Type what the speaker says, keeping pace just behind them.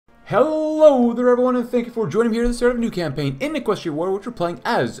Hello there everyone, and thank you for joining me here at the start of a new campaign in Equestria War, which we're playing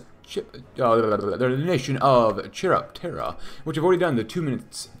as the nation of Chiropterra, which I've already done the 2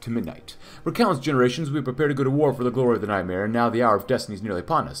 minutes to midnight. For countless generations, we prepare to go to war for the glory of the nightmare, and now the hour of destiny is nearly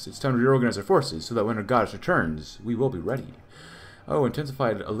upon us. It's time to reorganize our forces, so that when our goddess returns, we will be ready. Oh,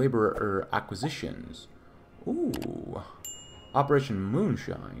 intensified laborer acquisitions. Ooh. Operation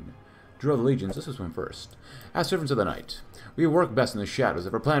Moonshine. Drill the legions. This was one first. As servants of the night, we work best in the shadows.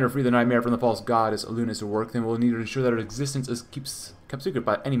 If our plan to free the nightmare from the false goddess Luna's work, then we'll need to ensure that our existence is kept secret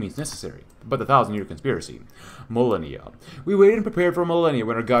by any means necessary. But the 1,000-year conspiracy. Millennia. We waited and prepared for a millennia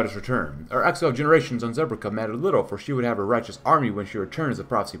when our goddess returned. Our exile of generations on Zebrica mattered little, for she would have her righteous army when she returned as the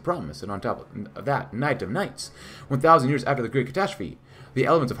prophecy promised. And on top of that, night of nights, 1,000 years after the great catastrophe, the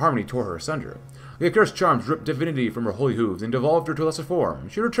elements of harmony tore her asunder. The accursed charms ripped divinity from her holy hooves and devolved her to a lesser form.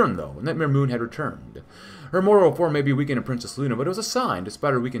 She returned, though. Nightmare Moon had returned. Her moral form may be weakened in Princess Luna, but it was a sign.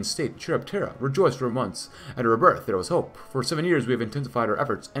 Despite her weakened state, Chiropterra rejoiced for months at her rebirth. There was hope. For 7 years, we have intensified our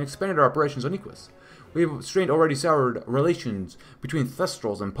efforts and expanded our operations on Equus. We have strained already soured relations between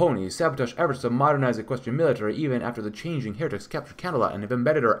Thestrals and ponies, sabotaged efforts to modernize the Equestrian military even after the changing heretics captured Canada, and have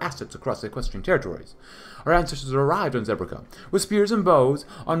embedded our assets across the Equestrian territories. Our ancestors arrived on Zebrica, with spears and bows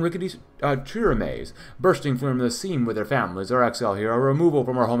on rickety triremes, bursting from the seam with their families. Our exile here, our removal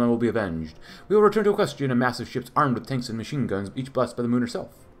from our homeland will be avenged. We will return to Equestria in massive ships armed with tanks and machine guns, each blessed by the moon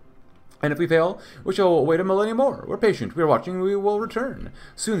herself. And if we fail, we shall wait a millennium more. We're patient, we are watching, we will return.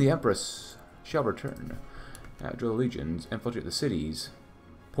 Soon the Empress shall return. Drill legions, infiltrate the cities,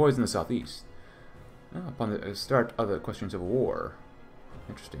 poison the southeast. Upon the start of the Equestrian Civil War.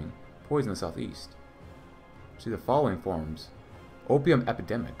 Interesting. Poison the southeast. See the following forms. Opium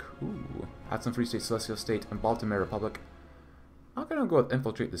epidemic. Ooh. Hudson Free State, Celestial State, and Baltimore Republic. I'm going to go with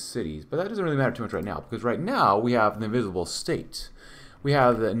infiltrate the cities, but that doesn't really matter too much right now, because right now we have the Invisible State. We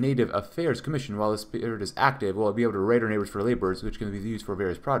have the Native Affairs Commission. While this spirit is active, we'll be able to raid our neighbors for laborers, which can be used for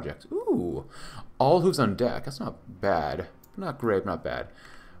various projects. Ooh. All hooves on deck. That's not bad. Not great, not bad.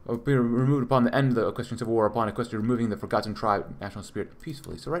 Will be removed upon the end of the Equestrian Civil War, upon Equestria removing the Forgotten Tribe national spirit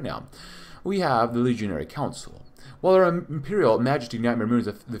peacefully. So right now, we have the Legionary Council. While our Imperial Majesty Nightmare Moon is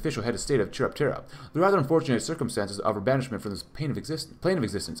the official head of state of Chiropterra, the rather unfortunate circumstances of her banishment from this plane of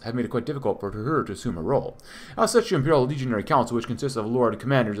existence have made it quite difficult for her to assume her role. As such, the Imperial Legionary Council, which consists of Lord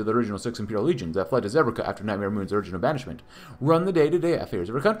Commanders of the original 6 Imperial Legions that fled to Zebrica after Nightmare Moon's original banishment, run the day-to-day affairs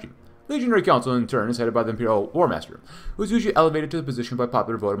of her country. The Legionary Council, in turn, is headed by the Imperial War Master, who is usually elevated to the position by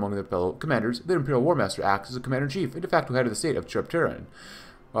popular vote among their fellow commanders. The Imperial War Master acts as the Commander-in-Chief and de facto head of the state of Chiropterra,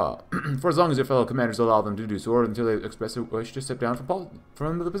 for as long as their fellow commanders allow them to do so, or until they express a wish to step down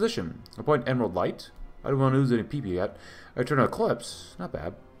from the position. Appoint Emerald Light. I don't want to lose any PP yet. Eternal Eclipse. Not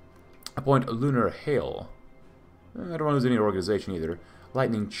bad. Appoint Lunar Hail. I don't want to lose any organization either.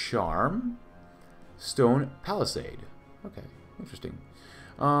 Lightning Charm. Stone Palisade. Okay, interesting.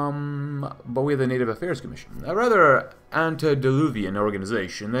 But we have the Native Affairs Commission, a rather antediluvian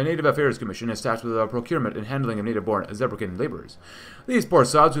organization. The Native Affairs Commission is tasked with the procurement and handling of native-born Zebrican laborers. These poor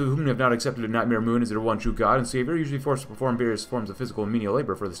sods, whom have not accepted a Nightmare Moon as their one true god and savior, usually forced to perform various forms of physical and menial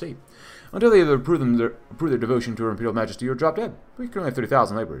labor for the state, until they either prove their devotion to her Imperial Majesty or drop dead. We currently have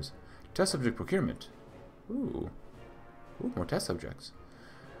 30,000 laborers. Test subject procurement. Ooh, more test subjects.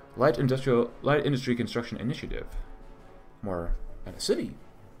 Light Industry Construction Initiative. More at a city.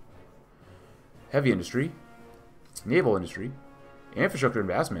 Heavy industry, naval industry, infrastructure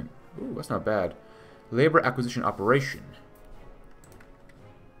investment. Ooh, that's not bad. Labor acquisition operation.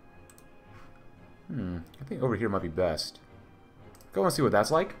 I think over here might be best. Go and see what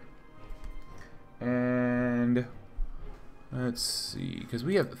that's like. And let's see, because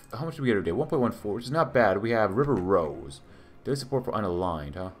we have, how much do we get today? 1.14, which is not bad. We have River Rose. Daily support for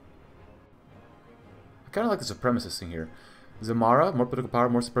unaligned, huh? I kind of like the supremacist thing here. Zamara, more political power,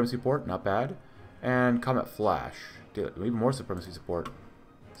 more supremacy support, not bad. And Comet Flash, even more supremacy support.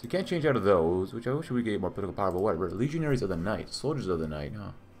 So you can't change out of those, which I wish we could get more political power, but whatever. Legionaries of the Night, Soldiers of the Night,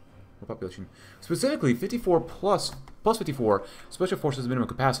 huh? More population. Specifically, 54 plus 54, Special Forces minimum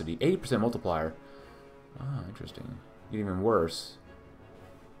capacity, 80% multiplier. Ah, interesting. Even worse.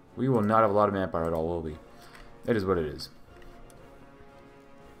 We will not have a lot of manpower at all, will we? It is what it is.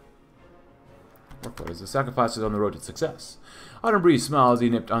 Workload is the sacrifices on the road to success. Autumn Breeze smiles as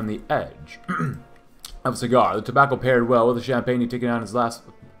he nipped on the edge of a cigar. The tobacco paired well with the champagne he'd taken on his last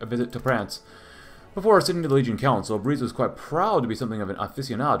visit to France. Before sitting to the Legion Council, Breeze was quite proud to be something of an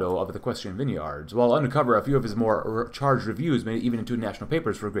aficionado of the Equestrian vineyards. While undercover, a few of his more charged reviews made it even into national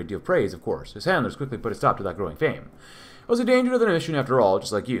papers for a great deal of praise, of course. His handlers quickly put a stop to that growing fame. It was a danger to the mission after all,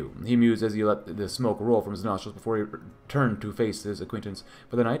 just like you. He mused as he let the smoke roll from his nostrils before he turned to face his acquaintance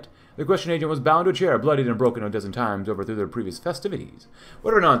for the night. The question agent was bound to a chair, bloodied and broken a dozen times over through their previous festivities.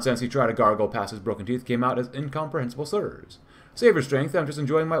 Whatever nonsense he tried to gargle past his broken teeth came out as incomprehensible slurs. Save your strength, I'm just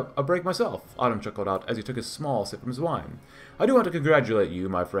enjoying a break myself, Autumn chuckled out as he took a small sip from his wine. I do want to congratulate you,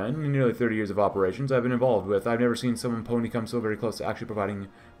 my friend. In nearly 30 years of operations I've been involved with, I've never seen someone pony come so very close to actually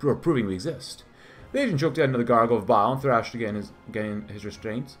proving we exist. The agent choked out another gargle of bile and thrashed again his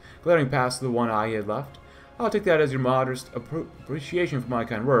restraints, glaring past the one eye he had left. I'll take that as your modest appreciation for my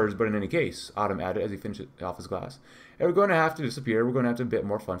kind words, but in any case, Autumn added as he finished off his glass, if we're going to have to disappear, we're going to have to have a bit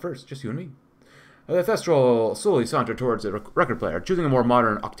more fun first, just you and me. The Thestral slowly sauntered towards the record player, choosing a more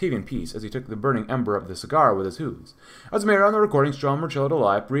modern Octavian piece as he took the burning ember of the cigar with his hooves. As mayor on the recording strummer chilled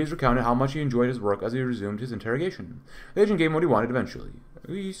alive, Breeze recounted how much he enjoyed his work as he resumed his interrogation. The agent gave him what he wanted eventually.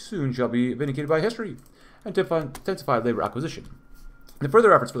 We soon shall be vindicated by history, and intensified labor acquisition. The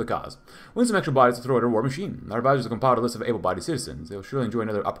further efforts for the cause. Win some extra bodies to throw at our war machine. Our advisors have compiled a list of able-bodied citizens. They will surely enjoy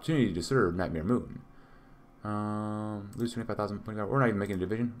another opportunity to serve Nightmare Moon. Lose 25,000. We're not even making a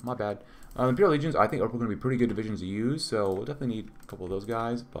division. My bad. Imperial Legions, I think, are going to be pretty good divisions to use, so we'll definitely need a couple of those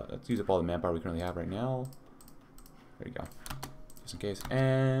guys, but let's use up all the manpower we currently have right now. There you go. Just in case.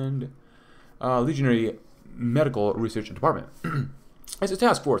 And Legionary Medical Research Department. It's a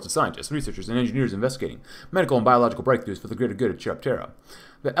task force of scientists, researchers, and engineers investigating medical and biological breakthroughs for the greater good of Chiropterra.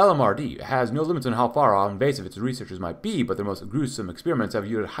 The LMRD has no limits on how far invasive its researchers might be, but their most gruesome experiments have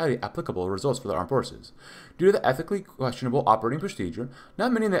yielded highly applicable results for the armed forces. Due to the ethically questionable operating procedure,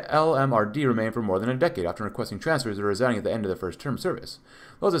 not many in the LMRD remain for more than a decade after requesting transfers or resigning at the end of their first term service.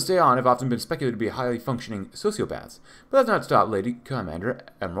 Those that stay on have often been speculated to be highly functioning sociopaths, but that's not stopped Lady Commander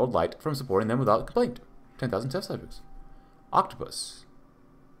Emerald Light from supporting them without complaint. 10,000 test subjects. Octopus.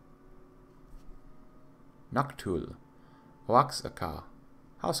 Noctul. Oaxaca.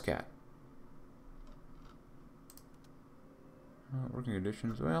 House cat. Working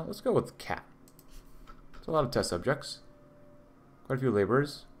conditions. Well, let's go with cat. It's a lot of test subjects. Quite a few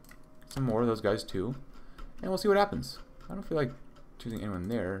laborers. Some more of those guys too. And we'll see what happens. I don't feel like choosing anyone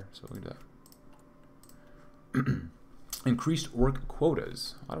there, so we'll do that. Increased work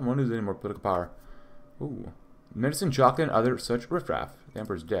quotas. I don't want to lose any more political power. Ooh. Medicine, chocolate, and other such riffraff. The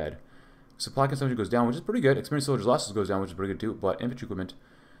Emperor's dead. Supply consumption goes down, which is pretty good. Experienced soldiers' losses goes down, which is pretty good too. But infantry equipment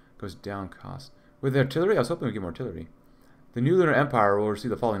goes down cost. With artillery, I was hoping we'd get more artillery. The new Lunar Empire will receive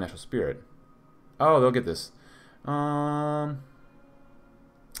the following national spirit. Oh, they'll get this. Honestly,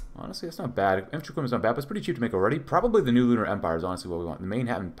 that's not bad. Infantry equipment's not bad, but it's pretty cheap to make already. Probably the new Lunar Empire is honestly what we want. The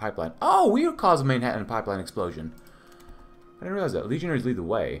Manhattan Pipeline. Oh, we would cause a Manhattan Pipeline explosion. I didn't realize that. Legionaries lead the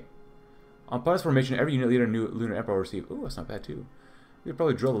way. On Planet's formation, every unit leader in new Lunar Empire will receive... Ooh, that's not bad too. We could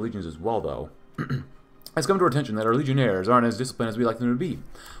probably drill the legions as well, though. It's come to our attention that our legionnaires aren't as disciplined as we'd like them to be.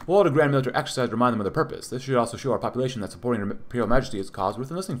 We'll hold a grand military exercise to remind them of their purpose. This should also show our population that supporting Her Imperial Majesty is a cause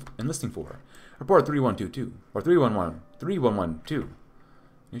worth enlisting for. Report 3122. Or 3112.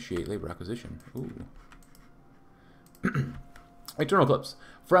 Initiate labor acquisition. Ooh. Eternal Eclipse.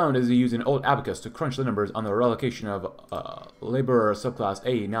 Frowned as he used an old abacus to crunch the numbers on the relocation of laborer subclass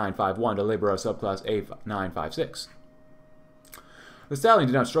A951 to laborer subclass A956. The stallion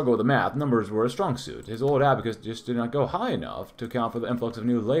did not struggle with the math. Numbers were a strong suit. His old abacus just did not go high enough to account for the influx of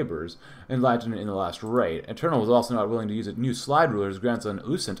new laborers enlightened in the last raid. Eternal was also not willing to use a new slide ruler his grandson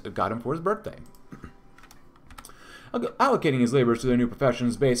Lucent got him for his birthday. Allocating his laborers to their new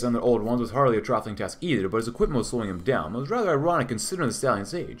professions based on their old ones was hardly a trifling task either, but his equipment was slowing him down. It was rather ironic considering the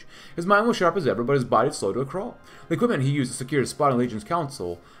stallion's age. His mind was sharp as ever, but his body was slow to a crawl. The equipment he used to secure his spot in Legion's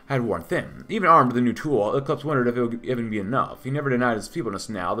council had worn thin. Even armed with a new tool, Eclipse wondered if it would even be enough. He never denied his feebleness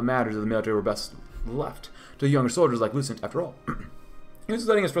now. The matters of the military were best left to younger soldiers like Lucent, after all. He was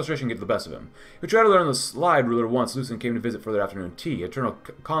letting his frustration get the best of him. He tried to learn the slide ruler once Lucent came to visit for their afternoon tea. Eternal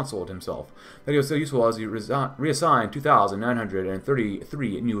consoled himself that he was so useful as he reassigned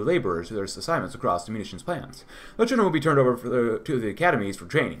 2,933 new laborers to their assignments across the munitions plants. The children would be turned over to the academies for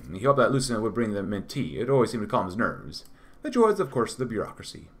training. He hoped that Lucent would bring them in tea. It always seemed to calm his nerves. The joys, of course, of the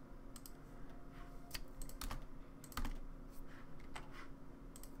bureaucracy.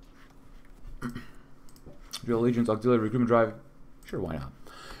 Drill Legion's auxiliary recruitment drive. Sure, why not?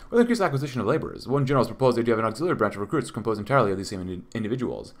 With increased acquisition of laborers, one general has proposed the idea of an auxiliary branch of recruits composed entirely of these same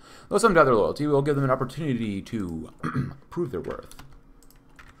individuals. Though some doubt their loyalty, we will give them an opportunity to prove their worth.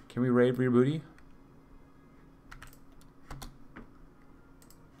 Can we raid for your booty?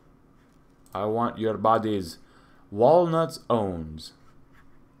 I want your bodies. Walnuts owns.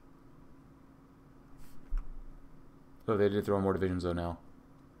 Oh, they did throw more divisions though now.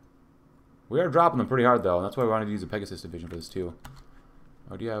 We are dropping them pretty hard, though, and that's why we wanted to use the Pegasus division for this, too.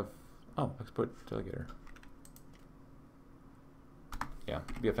 Oh, do you have... Oh, export delegator. Yeah,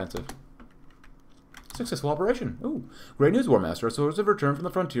 be offensive. Successful operation. Ooh. Great news, War Master. Our soldiers have returned from the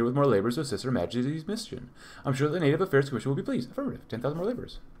frontier with more laborers to assist Her Majesty's mission. I'm sure the Native Affairs Commission will be pleased. Affirmative. 10,000 more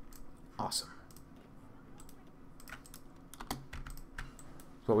laborers. Awesome. That's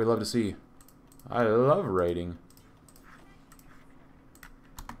what we love to see. I love raiding.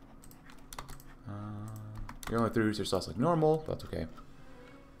 You're only 3 research slots like normal. That's okay.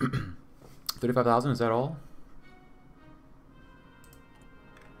 35,000, is that all?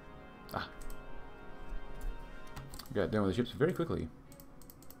 Ah. We got done with the ships very quickly.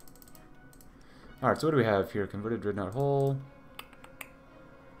 Alright, so what do we have here? Converted Dreadnought hull.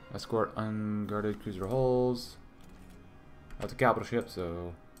 Escort unguarded cruiser hulls. That's a capital ship,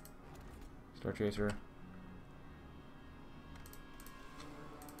 so... Star Chaser.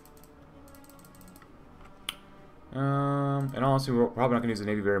 And honestly, we're probably not going to use the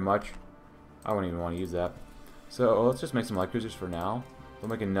Navy very much. I wouldn't even want to use that. So let's just make some light cruisers for now. We'll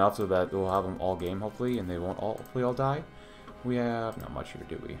make enough so that we'll have them all game, hopefully, and they won't hopefully all die. We have not much here,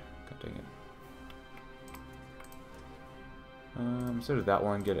 do we? God dang it. So did that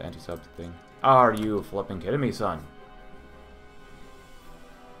one get an anti-sub thing? Are you flipping kidding me, son?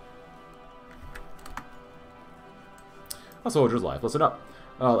 A soldier's life. Listen up.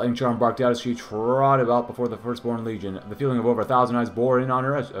 Lightning Charm barked out as she trotted out before the Firstborn Legion. The feeling of over 1,000 eyes bore in on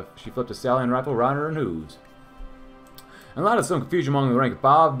her as she flipped a stallion rifle around her and hooves. In light of some confusion among the rank and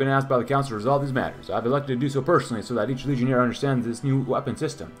file, I've been asked by the Council to resolve these matters. I've elected to do so personally so that each Legionnaire understands this new weapon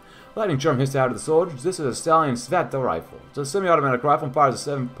system. Lightning Charm hissed out at the soldiers. This is a Stallion Sveta rifle. It's a semi-automatic rifle and fires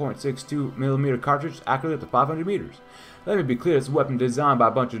a 7.62mm cartridge accurately up to 500 meters. Let me be clear, it's a weapon designed by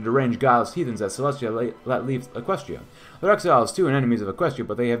a bunch of deranged guileless heathens that Celestia let leave Equestria. They're exiles too and enemies of Equestria,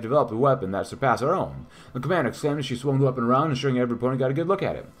 but they have developed a weapon that surpasses our own. The commander exclaimed as she swung the weapon around, ensuring every opponent got a good look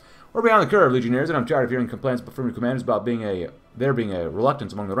at it. We're beyond the curve, Legionnaires, and I'm tired of hearing complaints from your commanders about there being a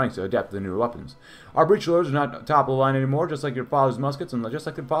reluctance among the ranks to adapt to the newer weapons. Our breech loaders are not top of the line anymore, just like your father's muskets and just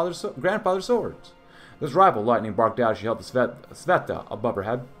like your grandfather's swords. This rifle, Lightning barked out as she held the Sveta above her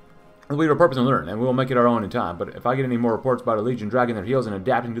head. We have a purpose and learn, and we will make it our own in time. But if I get any more reports about a Legion dragging their heels and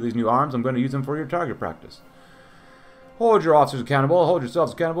adapting to these new arms, I'm going to use them for your target practice. Hold your officers accountable, hold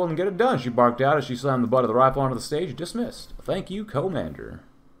yourselves accountable, and get it done, she barked out as she slammed the butt of the rifle onto the stage. Dismissed. Thank you, Commander.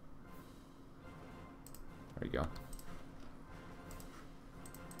 There you go.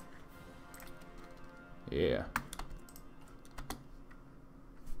 Yeah.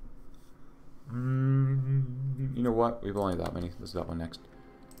 You know what? We've only that many. Let's do that one next.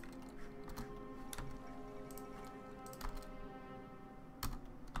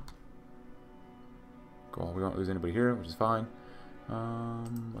 Cool. We won't lose anybody here, which is fine.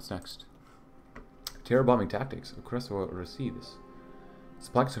 What's next? Terror bombing tactics. Equestria will receive this.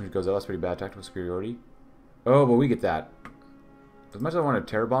 Supply consumption goes up. That's pretty bad. Tactical superiority. Oh, but we get that. As much as I want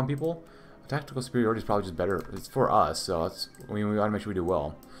to terror bomb people, tactical superiority is probably just better. It's for us, so we want to make sure we do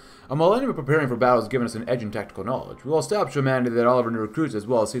well. A millennium of preparing for battle has given us an edge in tactical knowledge. We will establish a mandate that all of our new recruits, as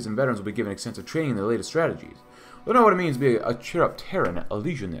well as seasoned veterans, will be given extensive training in the latest strategies. We'll know what it means to be a Chiropterran, a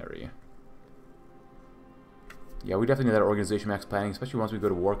legionary. Yeah, we definitely need that organization max planning, especially once we go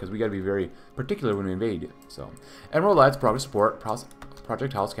to war, because we got to be very particular when we invade. So, Emerald Lights Progress Support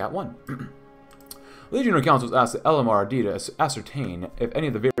Project House Cat 1. Legionary Councils asked the LMRD to ascertain if any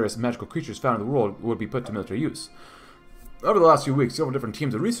of the various magical creatures found in the world would be put to military use. Over the last few weeks, several different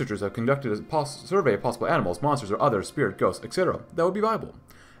teams of researchers have conducted a survey of possible animals, monsters, or other spirit, ghosts, etc. that would be viable.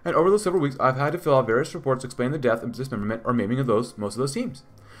 And over those several weeks, I've had to fill out various reports explaining the death, dismemberment, or maiming of most of those teams.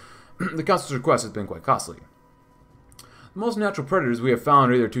 The Council's request has been quite costly. The most natural predators we have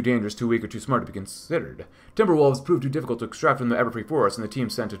found are either too dangerous, too weak, or too smart to be considered. Timberwolves proved too difficult to extract from the Everfree Forest, and the team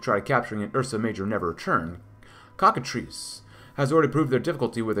sent to try capturing an Ursa Major never returned. Cockatrice has already proved their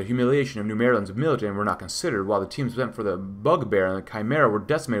difficulty with the humiliation of New Maryland's military and were not considered, while the teams sent for the Bugbear and the Chimera were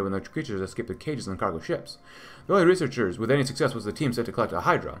decimated when the creatures escaped the cages on cargo ships. The only researchers with any success was the team sent to collect a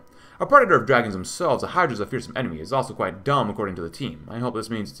Hydra. A predator of dragons themselves, a Hydra is a fearsome enemy. It is also quite dumb, according to the team. I hope this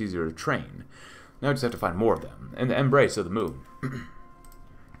means it's easier to train. Now we just have to find more of them. And the Embrace of the Moon.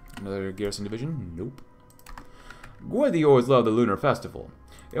 Another garrison division? Nope. Gwyddi always loved the Lunar Festival.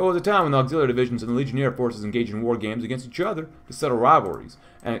 It was a time when the auxiliary divisions and the Legionnaire forces engaged in war games against each other to settle rivalries,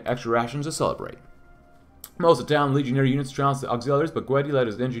 and extra rations to celebrate. Most of the town Legionnaire units trounced the auxiliaries, but Gwyddi led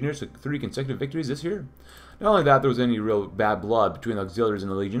his engineers to 3 consecutive victories this year. Not only that, there was any real bad blood between the auxiliaries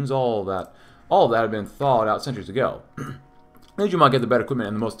and the legions. All that had been thawed out centuries ago. Legion might get the better equipment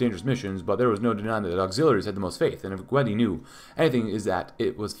and the most dangerous missions, but there was no denying that the auxiliaries had the most faith, and if Gwedi knew anything is that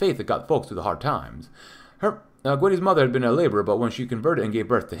it was faith that got folks through the hard times. Gwedi's mother had been a laborer, but when she converted and gave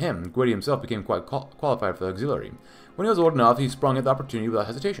birth to him, Gwedi himself became quite qualified for the auxiliary. When he was old enough, he sprung at the opportunity without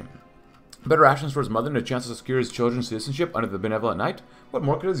hesitation. Better rations for his mother and a chance to secure his children's citizenship under the benevolent knight? What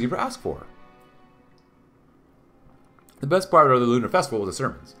more could a zebra ask for? The best part of the Lunar Festival was the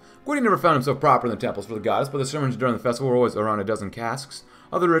sermons. Gwedi never found himself proper in the temples for the goddess, but the sermons during the festival were always around a dozen casks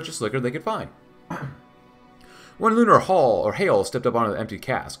of the richest liquor they could find. When Lunar Hall or Hale stepped up onto the empty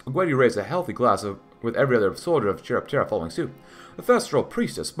cask, Gwedi raised a healthy glass with every other soldier of Chiropterra following suit. The festival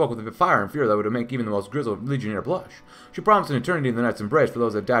priestess spoke with a fire and fear that would make even the most grizzled legionnaire blush. She promised an eternity in the knight's embrace for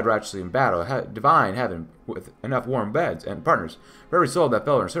those that died righteously in battle, divine heaven with enough warm beds and partners for every soul that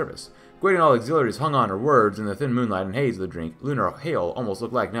fell in her service. Gwedi and all auxiliaries hung on her words in the thin moonlight and haze of the drink. Lunar Hale almost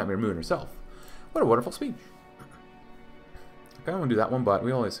looked like Nightmare Moon herself. What a wonderful speech. I kind of want to do that one, but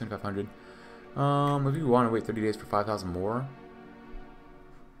we only have 7,500. If you want to wait 30 days for 5,000 more.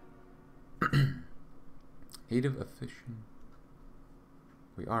 Native efficient.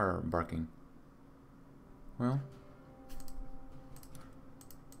 We are embarking. Well.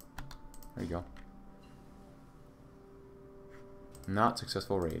 There you go. Not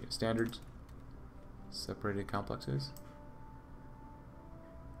successful raid. Standards. Separated complexes.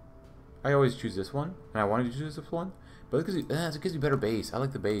 I always choose this one. And I wanted to choose this one. But it gives you better base. I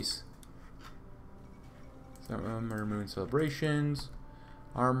like the base. Summer Moon Celebrations.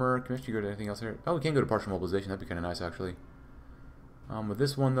 Armor. Can we actually go to anything else here? Oh, we can go to partial mobilization. That'd be kind of nice, actually. With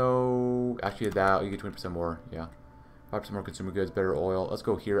this one, though, actually, that you get 20% more. Yeah. 5% more consumer goods, better oil. Let's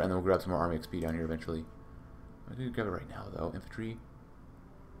go here, and then we'll grab some more army XP down here eventually. I think we grab it right now, though. Infantry.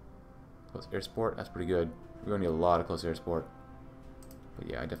 Close air support. That's pretty good. We're going to need a lot of close air support. But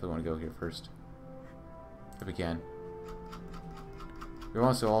yeah, I definitely want to go here first. If we can. We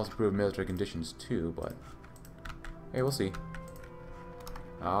want to also improve military conditions, too, but... hey, we'll see.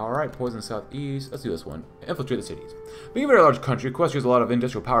 Alright, poison southeast. Let's do this one. Infiltrate the cities. Being a very large country, Equestria has a lot of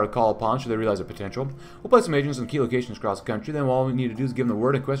industrial power to call upon should they realize their potential. We'll place some agents in key locations across the country, then all we need to do is give them the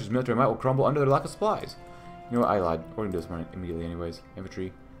word and Equestria's military might will crumble under their lack of supplies. You know what, I lied. We're going to do this one immediately anyways.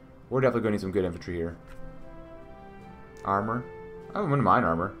 Infantry. We're definitely going to need some good infantry here. Armor. I wouldn't mind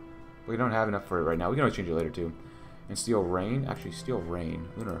armor. But we don't have enough for it right now. We can always change it later too. And Steel Rain. Actually, Steel Rain.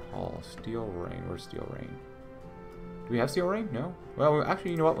 Lunar Hall. Steel Rain. Where's Steel Rain? Do we have Steel Rain? No? Well,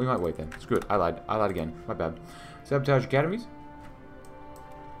 actually, you know what? We might wait then. Screw it. I lied. I lied again. My bad. Sabotage Academies.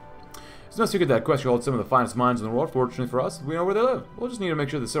 It's no secret that Equestria holds some of the finest minds in the world. Fortunately for us, we know where they live. We'll just need to make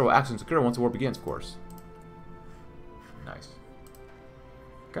sure that several accidents occur once the war begins, of course. Nice.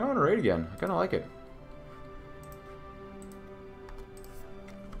 Kind of want to raid again. I kind of like it.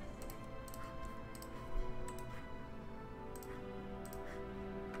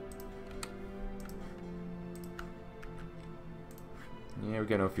 Yeah, we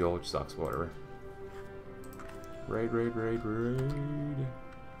got no fuel, which sucks, but whatever. Raid, raid, raid, raid.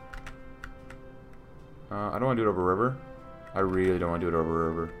 I don't want to do it over river. I really don't want to do it over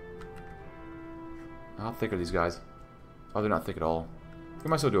river. How thick are these guys? Oh, they're not thick at all. We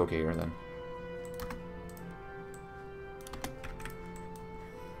might still do okay here then.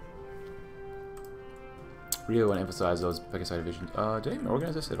 Really want to emphasize those Pegasus divisions. Did I even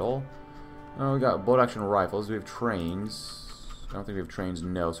organize this at all? We got bolt action rifles. We have trains. I don't think we have trains.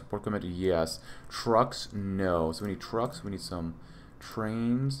 No. Support equipment. Yes. Trucks. No. So we need trucks. We need some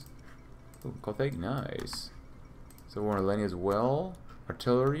trains. Oh, Kotheg. Nice. So we're on Lenny as well.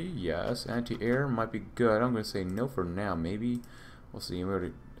 Artillery. Yes. Anti-air might be good. I'm going to say no for now. Maybe. We'll see. I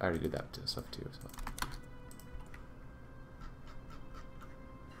already did that stuff too. So.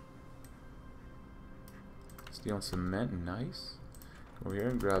 Steel and cement. Nice. Go over here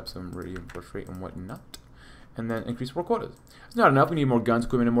and grab some reinforced rate and whatnot. And then increase work quotas. It's not enough. We need more guns,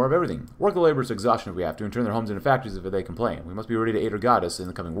 equipment, and more of everything. Work the laborers to exhaustion if we have to, and turn their homes into factories if they complain. We must be ready to aid our goddess in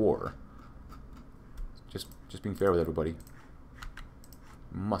the coming war. Just being fair with everybody.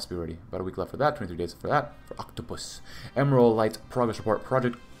 Must be ready. About a week left for that. 23 days for that. For Octopus. Emerald Light Progress Report.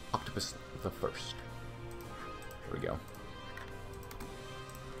 Project Octopus the First. There we go.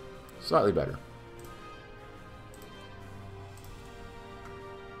 Slightly better.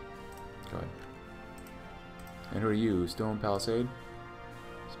 Go ahead. And who are you? Stone Palisade?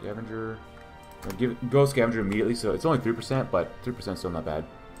 Scavenger. Go Scavenger immediately, so it's only 3%, but 3% is still not bad.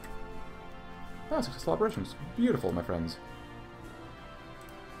 Ah, successful operations. Beautiful, my friends.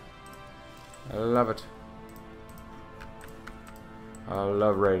 I love it. I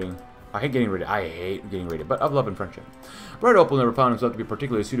love raiding. I hate getting raided. I hate getting raided, but of love and friendship. Bright Opal never found himself to be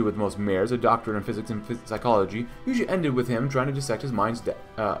particularly suited with most mayors. A doctorate in physics and psychology usually ended with him trying to dissect his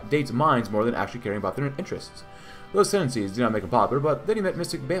date's minds more than actually caring about their interests. Those tendencies did not make him popular, but then he met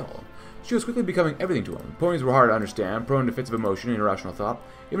Mystic Bale. She was quickly becoming everything to him. Ponies were hard to understand, prone to fits of emotion and irrational thought.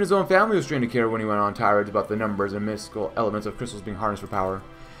 Even his own family was trained to care when he went on tirades about the numbers and mystical elements of crystals being harnessed for power.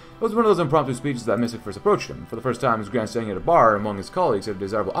 It was one of those impromptu speeches that Mystic first approached him. For the first time, his grandstanding at a bar among his colleagues had a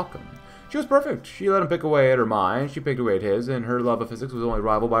desirable outcome. She was perfect. She let him pick away at her mind, she picked away at his, and her love of physics was only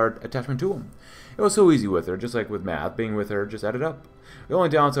rivaled by her attachment to him. It was so easy with her, just like with math, being with her just added up. The only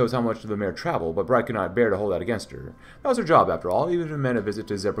downside was how much the mare traveled, but Bright could not bear to hold that against her. That was her job, after all, even if it meant a visit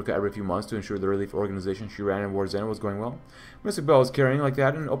to Zebrica every few months to ensure the relief organization she ran in War's End was going well. Mystic Belle was carrying like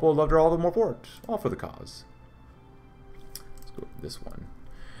that, and Opal loved her all the more for it. All for the cause. Let's go with this one.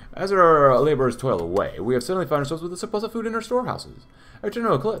 As our laborers toil away, we have suddenly found ourselves with a surplus of food in our storehouses.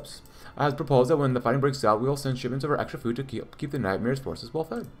 Eternal Eclipse has proposed that when the fighting breaks out, we will send shipments of our extra food to keep the Nightmare's forces well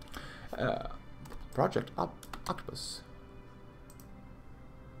fed. Project Octopus.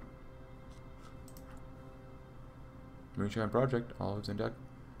 Moonshine Project, olives and deck.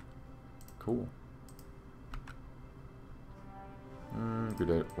 Cool.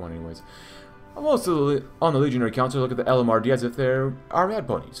 Good one anyways. I'm also on the Legionary Council to look at the LMRD as if they're our mad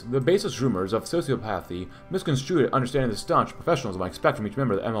ponies. The baseless rumors of sociopathy misconstrued understanding the staunch professionals might expect from each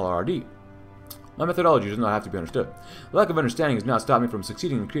member of the MLRD. My methodology does not have to be understood. The lack of understanding has not stopped me from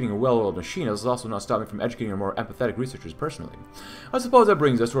succeeding in creating a well-oiled machine, as it has also not stopped me from educating our more empathetic researchers personally. I suppose that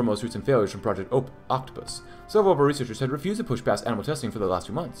brings us to our most recent failures from Project Octopus. Several of our researchers had refused to push past animal testing for the last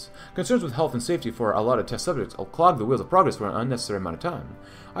 2 months. Concerns with health and safety for a lot of test subjects clogged the wheels of progress for an unnecessary amount of time.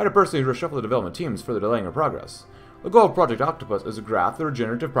 I had to personally reshuffle the development teams, further delaying our progress. The goal of Project Octopus is to graft the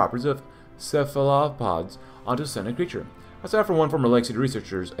regenerative properties of cephalopods onto a sentient creature. Aside from one former legacy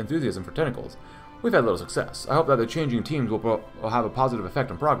researchers' enthusiasm for tentacles, we've had little success. I hope that the changing teams will have a positive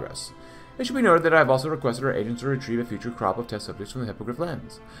effect on progress. It should be noted that I have also requested our agents to retrieve a future crop of test subjects from the Hippogriff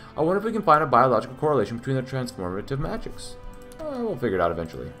lands. I wonder if we can find a biological correlation between their transformative magics. We'll figure it out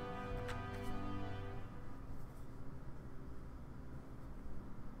eventually.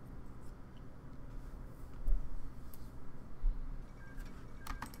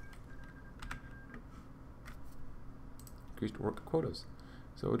 Increased work quotas.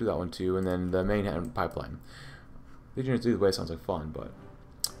 So we'll do that one too, and then the Manhattan pipeline. Legionnaires do the way sounds like fun, but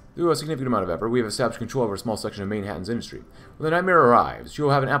through a significant amount of effort, we have established control over a small section of Manhattan's industry. When the Nightmare arrives, she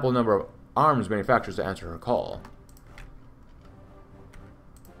will have an ample number of arms manufacturers to answer her call.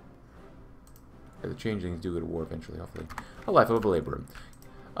 The changelings do go to war eventually, hopefully. A life of a laborer.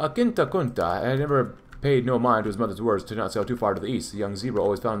 Quinta Kunta had never paid no mind to his mother's words to not sail too far to the east. The young zebra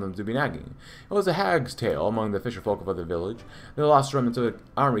always found them to be nagging. It was a hag's tale among the fisherfolk of the village. They lost remnants of the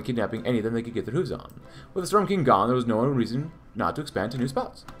army kidnapping any of them they could get their hooves on. With the Storm King gone, there was no reason not to expand to new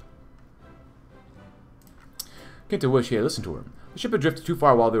spots. Quinta wished he had listened to her. The ship had drifted too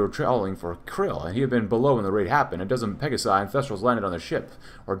far while they were trawling for krill, and he had been below when the raid happened. A dozen Pegasi and Thestrals landed on their ship,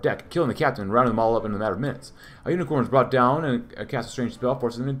 or deck, killing the captain and rounding them all up in a matter of minutes. A unicorn was brought down, and cast a strange spell,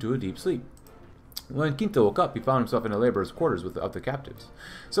 forcing them into a deep sleep. When Quinta woke up, he found himself in the laborer's quarters with the captives.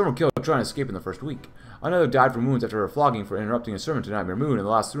 Some were killed trying to escape in the first week. Another died from wounds after a flogging for interrupting a sermon to Nightmare Moon, and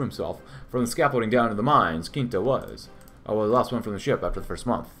the last threw himself from the scaffolding down to the mines. Quinta was. Well, the last one from the ship after the first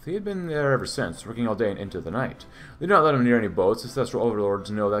month. He had been there ever since, working all day and into the night. They did not let him near any boats. His Thestral overlords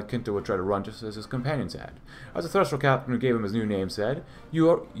know that Quinta would try to run just as his companions had. As the Thestral captain who gave him his new name said,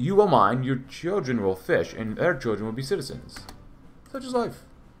 You will mine, your children will fish, and their children will be citizens. Such is life.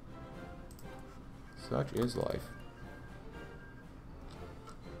 Such is life.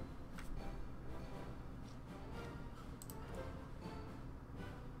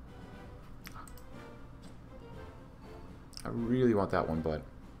 I really want that one, but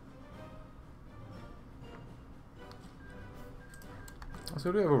so what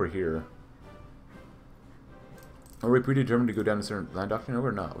do we have over here? Are we predetermined to go down a certain land doctrine? No,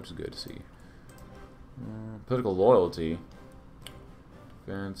 we're not, which is good to see. Political loyalty.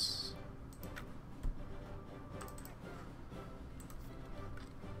 Defense.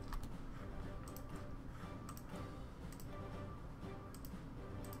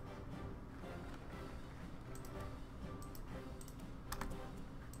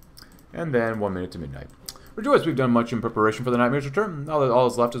 And then 1 minute to midnight. Rejoice, we've done much in preparation for the Nightmare's return. All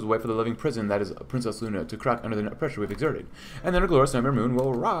is left is to wait for the living prison that is Princess Luna to crack under the pressure we've exerted. And then a glorious Nightmare Moon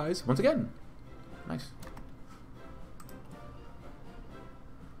will rise once again. Nice.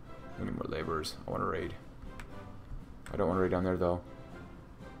 We need more laborers. I want to raid. I don't want to raid down there, though.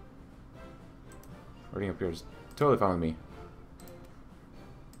 Raiding up here is totally fine with me.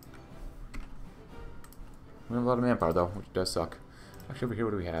 We have a lot of manpower, though, which does suck. Actually, over here,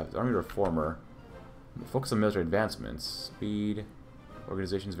 what do we have? Army Reformer. Focus on military advancements. Speed.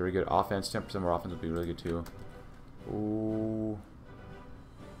 Organization is very good. Offense. 10% more offense would be really good, too. Ooh.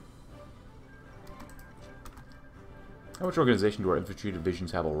 How much organization do our infantry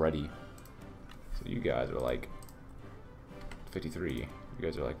divisions have already? So you guys are like 53. You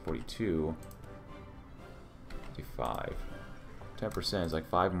guys are like 42. 55. 10% is like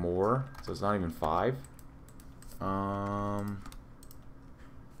 5 more. So it's not even 5. 10%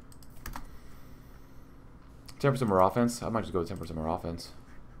 more offense. I might just go with 10% more offense.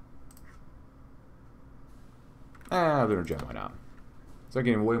 Lunar Gem, why not? Start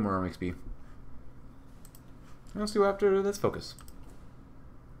getting way more XP. Let's do after this focus.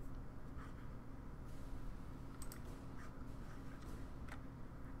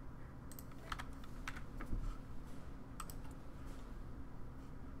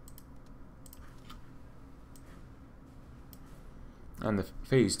 And the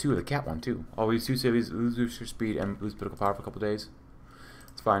phase 2 of the cat one too. Always 2 cities, lose your speed and lose political power for a couple days.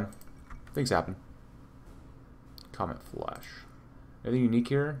 It's fine. Things happen. Comet Flash. Anything unique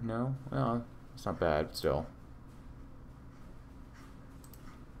here? No? Well, it's not bad, but still.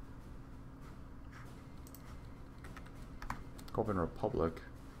 Open Republic.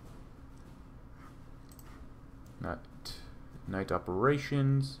 Night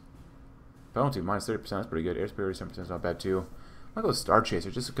operations. Penalty minus 30%, that's pretty good. Air superiority 7% is not bad too. I'll go with Star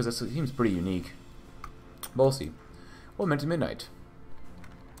Chaser just because it seems pretty unique. But we'll see. Well, meant to midnight.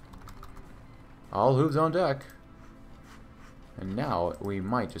 All hooves on deck. And now we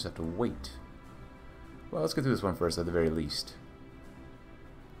might just have to wait. Well, let's get through this one first at the very least.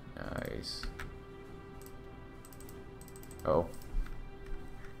 Nice. Uh-oh.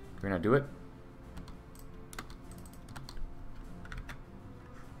 Can we not do it?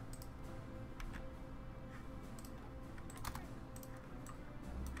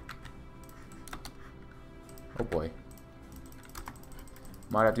 Oh boy.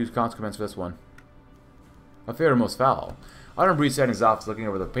 Might have to use consequence for this one. A fair most foul. Autumn Breeze sat in his office looking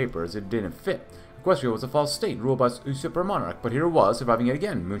over the papers. It didn't fit. Equestria was a false state, ruled by a super monarch, but here it was, surviving yet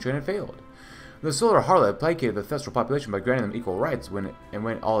again. Moonshine had failed. The solar harlot placated the Thestral population by granting them equal rights when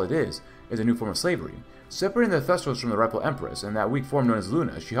all it is a new form of slavery. Separating the Thestrals from the rightful Empress, and that weak form known as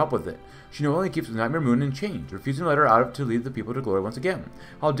Luna, she helped with it. She not only keeps the Nightmare Moon in chains, refusing to let her out to lead the people to glory once again.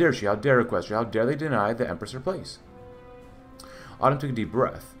 How dare she? How dare Equestria? How dare they deny the Empress her place? Autumn took a deep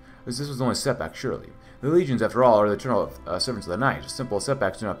breath. This was only a setback, surely. The legions, after all, are the eternal servants of the night. Simple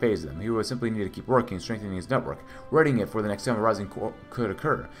setbacks do not faze them. He would simply need to keep working, strengthening his network, readying it for the next time a rising could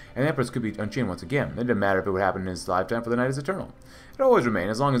occur, and the Empress could be unchained once again. It didn't matter if it would happen in his lifetime, for the night is eternal. It always remains.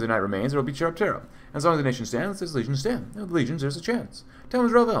 As long as the night remains, there will be Chiropterra. As long as the nation stands, there's legions stand. And with legions, there's a chance. Time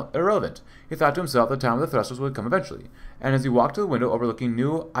was irrelevant. He thought to himself that the time of the Thrusters would come eventually. And as he walked to the window overlooking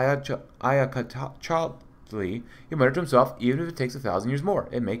New Ayakatli, he muttered to himself, even if it takes 1,000 years more,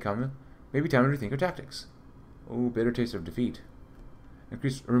 it may come. Maybe time to rethink our tactics. Oh, bitter taste of defeat.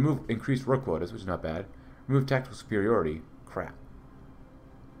 Remove increased work quotas, which is not bad. Remove tactical superiority. Crap.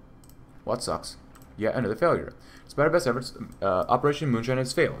 Well, that sucks. Yet another failure. Despite our best efforts, Operation Moonshine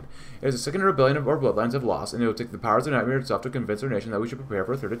has failed. It is the second rebellion of our bloodlines have lost, and it will take the powers of Nightmare itself to convince our nation that we should prepare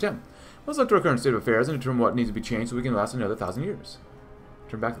for a third attempt. Let's look to our current state of affairs and determine what needs to be changed so we can last another 1,000 years.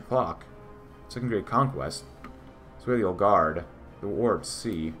 Turn back the clock. Second grade conquest. Sway the old guard. The war at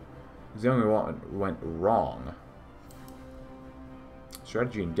sea. Examining what went wrong.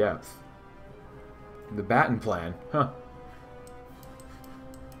 Strategy in depth. The Batten plan. Huh.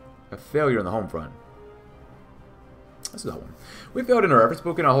 A failure on the home front. This is that one. We failed in our efforts,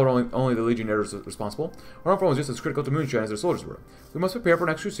 but we cannot hold only the legionnaires responsible. Our home front was just as critical to Moonshine as their soldiers were. We must prepare for our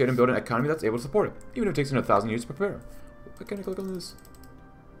next crusade and build an economy that's able to support it, even if it takes another 1,000 years to prepare. Why can't I click on this?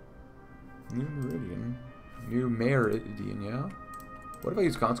 New Meridian. New Meridian, yeah? What if I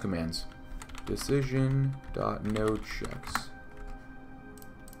use cons commands? Decision.nochecks.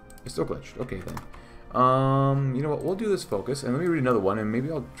 It's still glitched. Okay, then. You know what? We'll do this focus, and let me read another one, and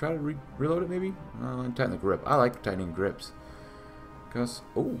maybe I'll try to reload it, maybe? Tighten the grip. I like tightening grips. Because,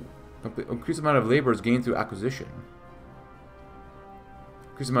 oh, increased amount of labor is gained through acquisition.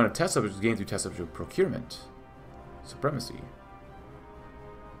 Increased amount of test subjects is gained through test subject procurement. Supremacy.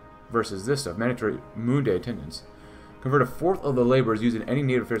 Versus this stuff. Mandatory Moon Day attendance. Convert a fourth of the laborers used in any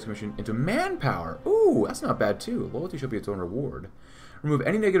Native Affairs Commission into manpower. Ooh, that's not bad too. Loyalty should be its own reward. Remove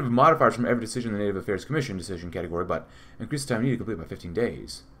any negative modifiers from every decision in the Native Affairs Commission decision category, but increase the time needed to complete by 15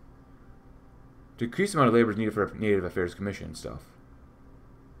 days. Decrease the amount of laborers needed for Native Affairs Commission stuff.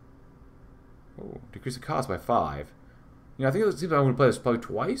 Oh, decrease the cost by 5. You know, I think it seems like I'm going to play this probably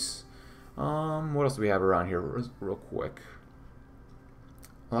twice. What else do we have around here real quick?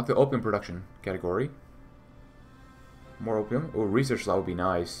 Unlock the opium production category. More opium. Oh, research slot would be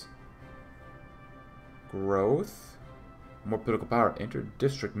nice. Growth. More political power.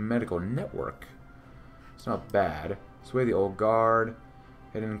 Inter-district medical network. It's not bad. Sway the old guard.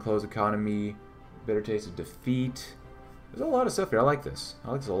 Hidden and closed economy. Bitter taste of defeat. There's a lot of stuff here. I like this.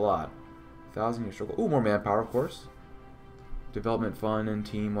 I like this a lot. 1,000-year struggle. Ooh, more manpower, of course. Development fund and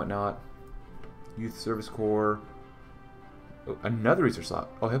team, whatnot. Youth Service Corps. Oh, another research slot.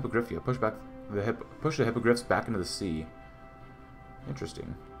 Oh, Hippogriffia. Push the hippogriffs back into the sea.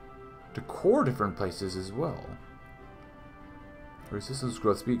 Interesting. To core different places as well. Resistance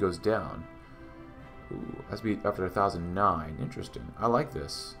growth speed goes down. Ooh, has to be after 1,009. Interesting. I like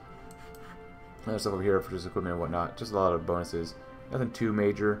this. There's stuff over here for just equipment and whatnot. Just a lot of bonuses. Nothing too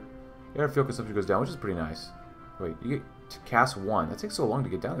major. Airfield consumption goes down, which is pretty nice. Wait, you get to cast 1. That takes so long to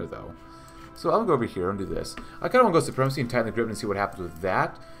get down there, though. So I'll go over here and do this. I kind of want to go Supremacy and tighten the grip and see what happens with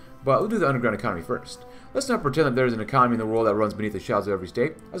that. But we'll do the underground economy first. Let's not pretend that there is an economy in the world that runs beneath the shadows of every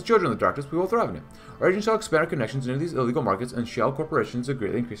state. As children of the darkness, we will thrive in it. Our agents shall expand our connections into these illegal markets and shell corporations to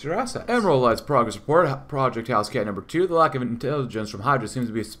greatly increase their assets. Emerald Light's progress report, Project House Cat number 2. The lack of intelligence from Hydra seems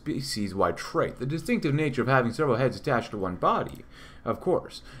to be a species-wide trait. The distinctive nature of having several heads attached to one body, of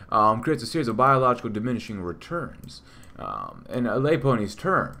course, creates a series of biological diminishing returns. In Laponi's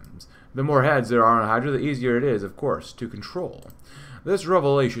terms, the more heads there are on Hydra, the easier it is, of course, to control. This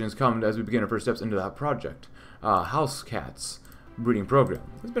revelation has come as we begin our first steps into that project, House Cat's breeding program.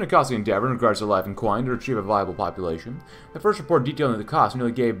 It's been a costly endeavor in regards to life and coin to retrieve a viable population. The first report detailing the cost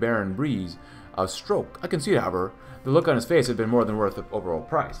nearly gave Baron Breeze a stroke. I concede, however, the look on his face had been more than worth the overall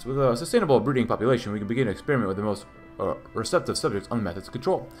price. With a sustainable breeding population, we can begin to experiment with the most receptive subjects on the methods of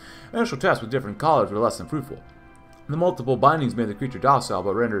control. Initial tests with different collars were less than fruitful. The multiple bindings made the creature docile,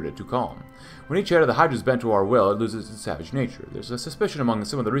 but rendered it too calm. When each head of the Hydra is bent to our will, it loses its savage nature. There's a suspicion among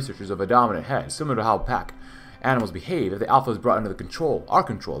some of the researchers of a dominant head, similar to how pack animals behave. If the alpha is brought under our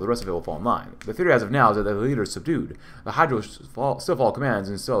control, the rest of it will fall in line. The theory as of now is that the leader is subdued. The Hydra will still follow commands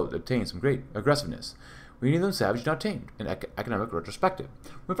and still obtain some great aggressiveness. We need them savage, not tamed, in economic retrospective.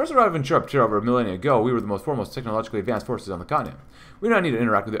 When we first arrived in Chiropterra over a millennia ago, we were the most foremost technologically advanced forces on the continent. We did not need to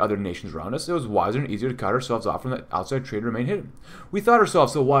interact with the other nations around us. It was wiser and easier to cut ourselves off from the outside trade and remain hidden. We thought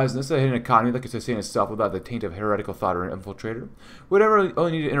ourselves so wise in this hidden economy that could sustain itself without the taint of heretical thought or an infiltrator. We would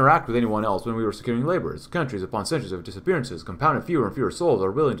only need to interact with anyone else when we were securing laborers. Countries, upon centuries of disappearances, compounded fewer and fewer souls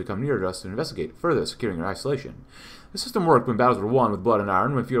are willing to come near to us to investigate, further securing our isolation. The system worked when battles were won with blood and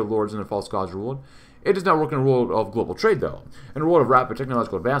iron, when feudal lords and their false gods ruled. It does not work in a world of global trade, though, in a world of rapid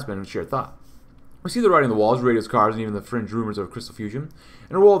technological advancement and shared thought. We see the writing on the walls, radios, cars, and even the fringe rumors of crystal fusion.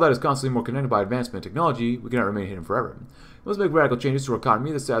 In a world that is constantly more connected by advancement and technology, we cannot remain hidden forever. We must make radical changes to our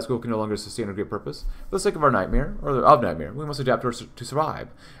economy. The status quo can no longer sustain our great purpose. For the sake of our nightmare, or of nightmare, we must adapt to survive.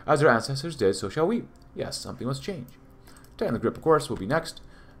 As our ancestors did, so shall we. Yes, something must change. Tighten the grip, of course, will be next.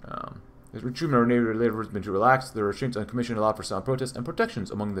 The retreatment of our neighbor labor has been too relaxed. The restraints on commission allowed for sound protests and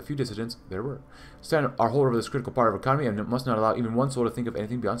protections among the few dissidents there were. Stand our hold over this critical part of our economy and must not allow even one soul to think of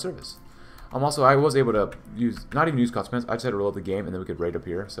anything beyond service. Also, I was able to not even use consequence. I just had to reload the game and then we could raid up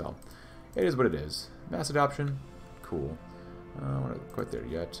here. So, it is what it is. Mass adoption, cool. We're not quite there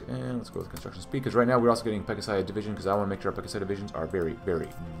yet. And let's go with construction speed, because right now we're also getting Pekasai division, because I want to make sure our Pekasai divisions are very, very,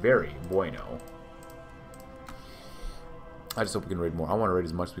 very bueno. I just hope we can raid more. I want to raid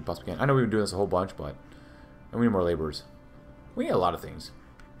as much as we possibly can. I know we've been doing this a whole bunch, but... And we need more laborers. We need a lot of things.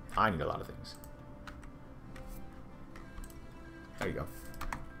 I need a lot of things. There you go.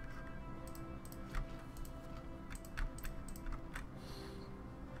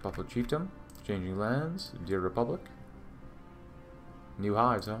 Buffalo Chiefdom. Changing lands. Deer Republic. New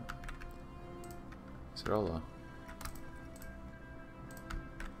hives, huh? Cirola.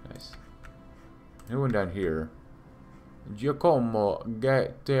 Nice. New one down here. Giacomo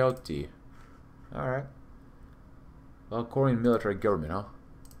Gaeteotti. Alright. Valcorian military government, huh?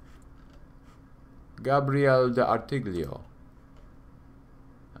 Gabriel de Artiglio.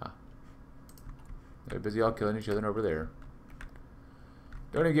 Ah. They're busy all killing each other over there.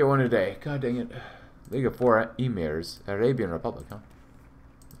 Don't even get one today. God dang it. League of Four Emirs. Arabian Republic, huh?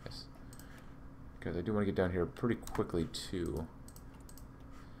 Yes. Because I do want to get down here pretty quickly, too.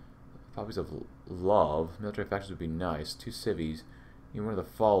 Copies of love. Military factions would be nice. 2 civies. Need one of the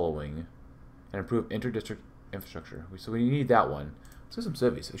following. And improve inter-district infrastructure. So we need that one. Let's do some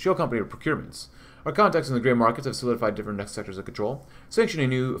civies. A shell company of procurements. Our contacts in the grey markets have solidified different next sectors of control. Sanction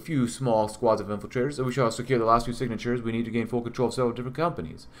a few small squads of infiltrators, and we shall secure the last few signatures we need to gain full control of several different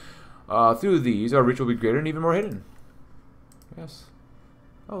companies. Through these, our reach will be greater and even more hidden. Yes.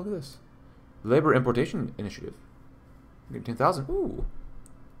 Oh, look at this. Labor Importation Initiative. 10,000. Ooh.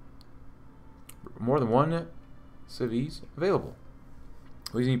 More than one cities available.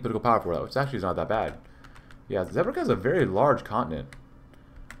 We need political power for that, which actually is not that bad. Yeah, Zebrica is a very large continent.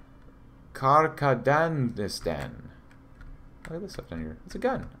 Karkadanistan. Look at this stuff down here. It's a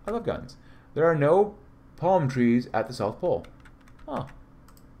gun. I love guns. There are no palm trees at the South Pole. Huh.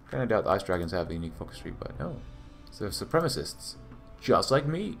 Kind of doubt the ice dragons have a unique focus tree, but no. So they're supremacists. Just like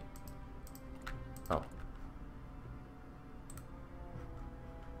me. Oh.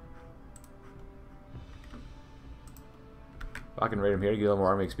 I can raid them here to get a little more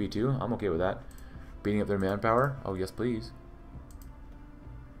army XP too. I'm okay with that. Beating up their manpower. Oh, yes, please.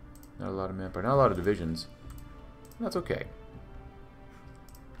 Not a lot of manpower. Not a lot of divisions. That's okay.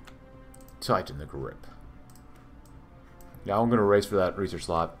 Tighten the grip. Yeah, I'm going to race for that research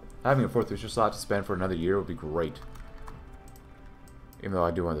slot. Having a 4th research slot to spend for another year would be great. Even though I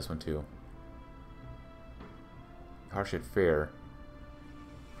do want this one too. Harsh yet fair.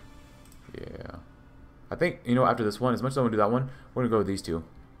 Yeah. I think, you know, after this one, as much as I want to do that one, we're going to go with these two.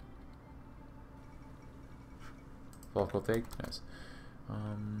 Follicle take? Nice.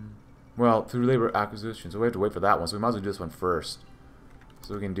 Well, through labor acquisition, so we have to wait for that one, so we might as well do this one first.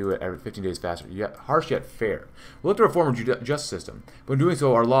 So we can do it every 15 days faster. Yet, harsh yet fair. We'll look to reform our justice system, but in doing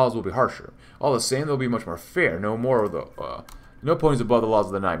so, our laws will be harsher. All the same, they'll be much more fair. No more of the, no ponies above the laws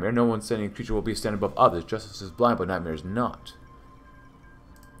of the nightmare. No one sending creature will be standing above others. Justice is blind, but nightmare is not.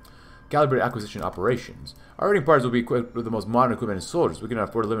 Calibrated acquisition operations. Our raiding parties will be equipped with the most modern equipment and soldiers. We cannot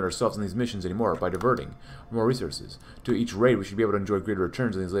afford to limit ourselves in these missions anymore by diverting more resources. To each raid, we should be able to enjoy greater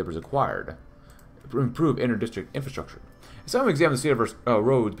returns than these labors acquired. Improve inter-district infrastructure. It's time to examine the state of our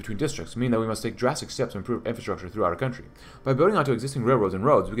roads between districts, meaning that we must take drastic steps to improve infrastructure throughout our country. By building onto existing railroads and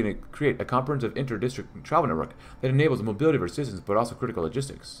roads, we can create a comprehensive inter-district travel network that enables the mobility of our citizens, but also critical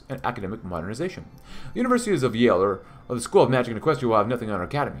logistics and academic modernization. The universities of Yale or the School of Magic and Equestria will have nothing on our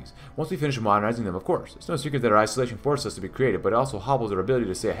academies. Once we finish modernizing them, of course. It's no secret that our isolation forces us to be creative, but it also hobbles our ability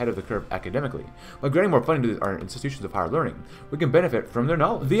to stay ahead of the curve academically. By granting more funding to our institutions of higher learning, we can benefit from their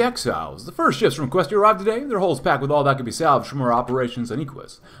knowledge. The Exiles. The first ships from Equestria arrived today. Their holds packed with all that could be salvaged from our operations on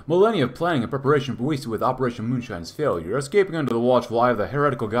Equus. Millennia of planning and preparation wasted with Operation Moonshine's failure, escaping under the watchful eye of the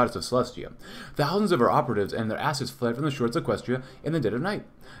heretical goddess of Celestia. Thousands of our operatives and their assets fled from the shores of Equestria in the dead of night.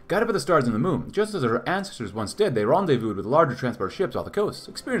 Guided by the stars and the moon, just as our ancestors once did, they rendezvoused with larger transport ships off the coast.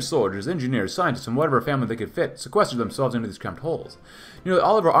 Experienced soldiers, engineers, scientists, and whatever family they could fit sequestered themselves into these cramped holes. You know,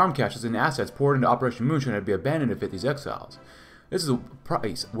 all of our arm caches and assets poured into Operation Moonshine had to be abandoned to fit these exiles. This is a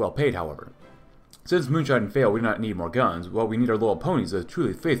price well paid, however. Since Moonshine failed, we do not need more guns. Well, we need our loyal ponies, the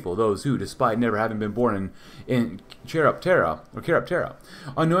truly faithful, those who, despite never having been born in Chiropterra,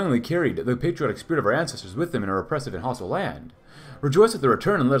 unknowingly carried the patriotic spirit of our ancestors with them in our oppressive and hostile land. Rejoice at their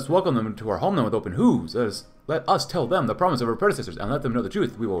return and let us welcome them to our homeland with open hooves. Let us tell them the promise of our predecessors and let them know the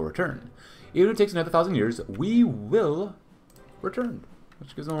truth. We will return. Even if it takes another 1,000 years, we will return.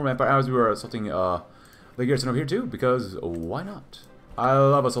 Which gives them more manpower. As we were assaulting the garrison over here too, because why not? I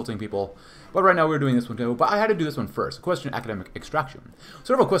love assaulting people. But right now we're doing this one too. But I had to do this one first. Question academic extraction.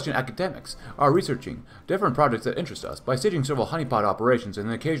 Several question academics are researching different projects that interest us. By staging several honeypot operations and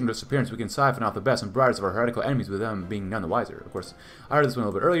an occasional disappearance, we can siphon out the best and brightest of our heretical enemies with them being none the wiser. Of course, I heard this one a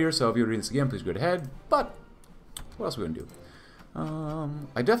little bit earlier, so if you would read this again, please go ahead. But what else are we going to do?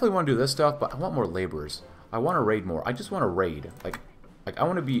 I definitely want to do this stuff, but I want more laborers. I want to raid more. I just want to raid. Like I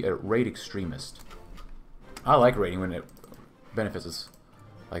want to be a raid extremist. I like raiding when it benefits us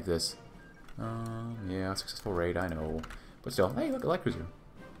like this. Yeah, successful raid, I know. But still, hey, look, a light cruiser.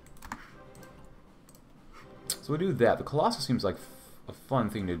 So we do that. The Colossus seems like a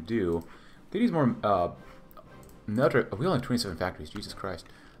fun thing to do. Could use more, military. We only have 27 factories, Jesus Christ.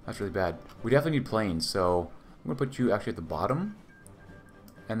 That's really bad. We definitely need planes, so I'm going to put you actually at the bottom.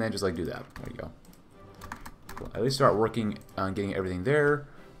 And then just, like, do that. There you go. Cool. At least start working on getting everything there.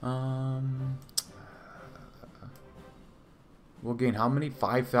 We'll gain how many?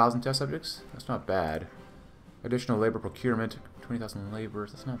 5,000 test subjects? That's not bad. Additional labor procurement, 20,000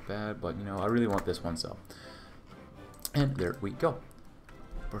 laborers. That's not bad, but, you know, I really want this one, so. And there we go.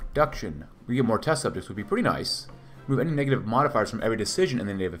 Production. We get more test subjects would be pretty nice. Remove any negative modifiers from every decision in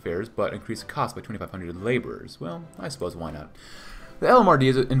the native affairs, but increase the cost by 2,500 laborers. Well, I suppose why not? The LMRD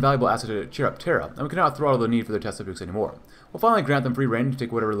is an invaluable asset to Chiropterra, and we cannot throttle the need for their test subjects anymore. We'll finally grant them free reign to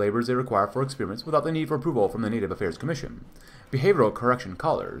take whatever laborers they require for experiments without the need for approval from the Native Affairs Commission. Behavioral correction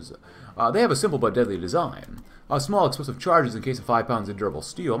collars. They have a simple but deadly design. Small explosive charges in case of 5 pounds of durable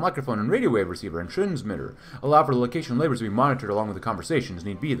steel, microphone and radio wave receiver and transmitter allow for the location of laborers to be monitored along with the conversations.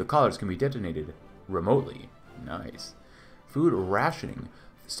 Need be, the collars can be detonated remotely. Nice. Food rationing.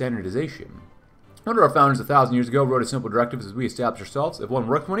 standardization. One of our founders 1,000 years ago wrote a simple directive as we establish ourselves: if one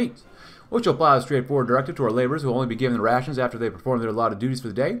works, one eats. We shall apply a straightforward directive to our laborers who will only be given the rations after they perform their allotted duties for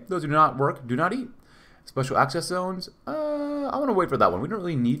the day. Those who do not work do not eat. Special access zones. I want to wait for that one. We don't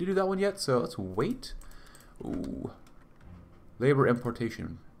really need to do that one yet, so let's wait. Ooh. Labor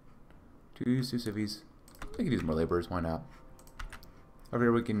importation. Two civies. We could use more laborers. Why not? Over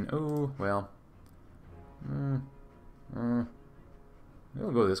here we can. Oh well. We'll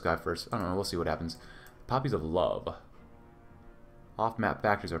go with this guy first. I don't know. We'll see what happens. Poppies of Love. Off-map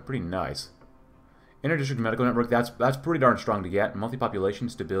factories are pretty nice. Interdistrict medical network. That's pretty darn strong to get. Multi-population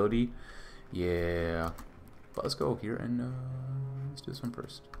stability. Yeah. But let's go here and let's do this one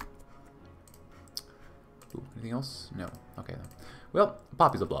first. Ooh, anything else? No. Okay then. Well,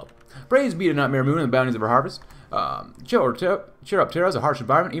 poppies of love. Praise be to Nightmare Moon and the bounties of her harvest. Chiropterra is a harsh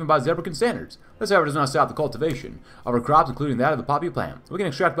environment even by Zebrican standards. This, however, does not stop the cultivation of our crops, including that of the poppy plant. We can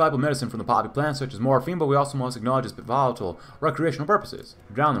extract valuable medicine from the poppy plant, such as morphine, but we also must acknowledge its volatile recreational purposes.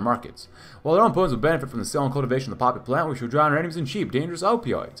 Drown their markets. While our own opponents will benefit from the sale and cultivation of the poppy plant, we shall drown our enemies in cheap, dangerous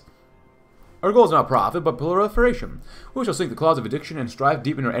opioids. Our goal is not profit, but proliferation. We shall sink the claws of addiction and strive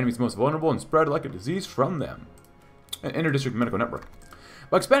deep into our enemies most vulnerable and spread like a disease from them. An interdistrict medical network.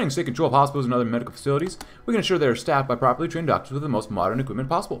 By expanding state control of hospitals and other medical facilities, we can ensure they are staffed by properly trained doctors with the most modern equipment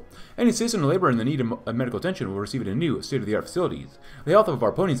possible. Any citizen or laborer in the need of medical attention will receive it in new, state-of-the-art facilities. The health of our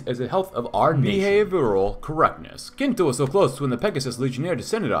opponents is the health of our nation. Behavioral correctness. Kinto was so close when the Pegasus Legionnaire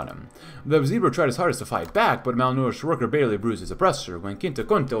descended on him. The Zebra tried his hardest to fight back, but a malnourished worker barely bruised his oppressor. When Kinto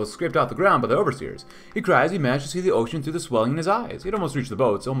Kunto was scraped off the ground by the overseers, he cried as he managed to see the ocean through the swelling in his eyes. He had almost reached the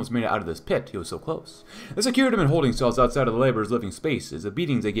boats, almost made it out of this pit. He was so close. They secured him in holding cells outside of the laborers' living spaces. The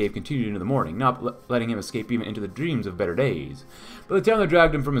beatings they gave continued into the morning, not letting him escape even into the dreams of better days. By the time they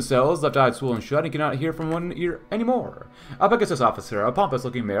dragged him from his cells, left eye swollen shut, he could not hear from one ear anymore. A Pegasus officer, a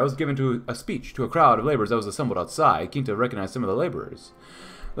pompous-looking mare, was given to a speech to a crowd of laborers that was assembled outside. Quinto recognized some of the laborers.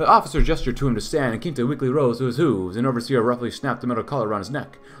 The officer gestured to him to stand, and Quinto weakly rose to his hooves. An overseer roughly snapped the metal collar around his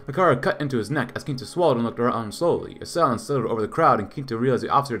neck. The collar cut into his neck as Quinto swallowed and looked around slowly. A silence settled over the crowd, and Quinto realized the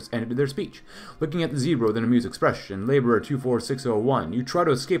officers ended their speech. Looking at the zebra with an amused expression, Laborer 24601, you tried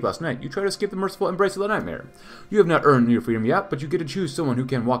to escape last night. You tried to escape the merciful embrace of the nightmare. You have not earned your freedom yet, but you get to choose someone who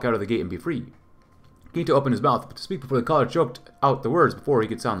can walk out of the gate and be free. Quinto opened his mouth to speak before the collar choked out the words before he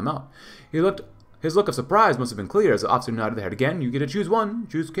could sound them out. His look of surprise must have been clear as the officer nodded the head again. You get to choose one.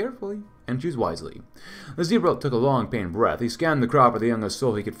 Choose carefully and choose wisely. The zebra took a long, pained breath. He scanned the crowd for the youngest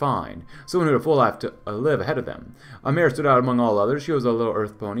soul he could find, someone who had a full life to live ahead of them. A mare stood out among all others. She was a little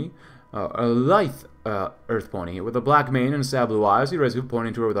earth pony, a lithe earth pony with a black mane and sad blue eyes. He raised his hoof,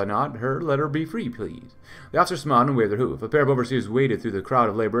 pointing to her with a nod. Let her be free, please. The officer smiled and waved their hoof. A pair of overseers waded through the crowd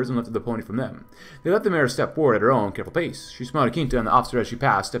of laborers and lifted the pony from them. They let the mare step forward at her own careful pace. She smiled at Quinto and the officer as she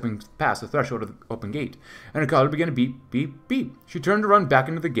passed, stepping past the threshold of the open gate, and her collar began to beep, beep, beep. She turned to run back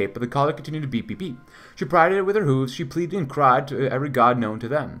into the gate, but the collar continued to beep, beep, beep. She pried it with her hooves. She pleaded and cried to every god known to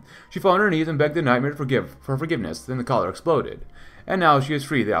them. She fell on her knees and begged the nightmare for forgiveness. Then the collar exploded. And now she is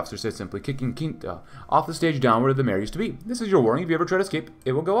free, the officer said simply, kicking Quinto off the stage down where the mare used to be. This is your warning. If you ever try to escape,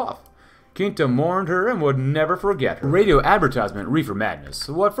 it will go off. Quinto mourned her and would never forget her. Radio advertisement, Reefer Madness.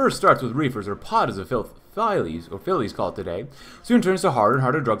 What first starts with reefers or pods of fillies call it today, soon turns to harder and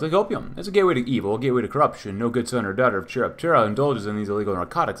harder drugs like opium. It's a gateway to evil, a gateway to corruption. No good son or daughter of Chiropterra indulges in these illegal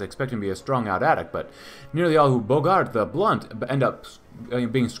narcotics, expecting to be a strung-out addict, but nearly all who bogart the blunt end up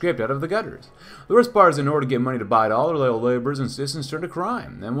being scraped out of the gutters. The worst part is, in order to get money to buy it all, their laborers and citizens turn to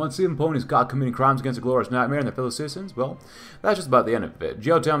crime. And once the ponies caught committing crimes against a glorious nightmare and their fellow citizens, well, that's just about the end of it.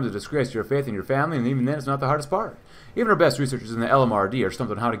 Jail time is a disgrace to your faith and your family, and even then it's not the hardest part. Even our best researchers in the LMRD are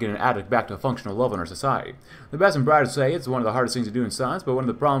stumped on how to get an addict back to a functional level in our society. The best and brightest say it's one of the hardest things to do in science, but one of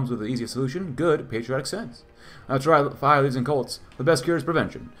the problems with the easiest solution, good, patriotic sense. Now try fire leads and cults. The best cure is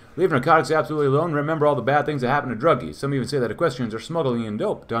prevention. Leave narcotics absolutely alone. Remember all the bad things that happen to druggies. Some even say that equestrians are smuggling in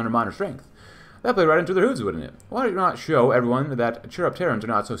dope to undermine our strength. That played right into their hooves, wouldn't it? Why not show everyone that Chiropterrans are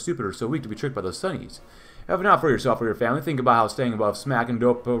not so stupid or so weak to be tricked by those sunnies? If not for yourself or your family, think about how staying above smack and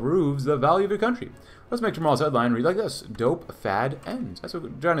dope proves the value of your country. Let's make tomorrow's headline read like this: Dope Fad Ends. That's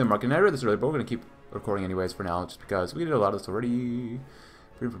what Johnny the Market. And I read this earlier, but we're going to keep recording anyways for now, just because we did a lot of this already.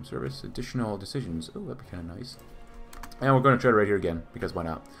 Freedom from service, additional decisions. Oh, that'd be kind of nice. And we're going to try it right here again, because why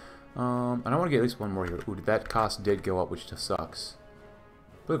not? And I want to get at least one more here. Ooh, that cost did go up, which just sucks.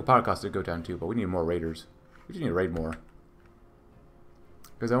 Political power cost did go down too, but we need more raiders. We just need to raid more.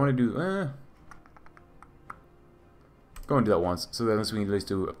 Because I want to do... Go and do that once, so that means we need at least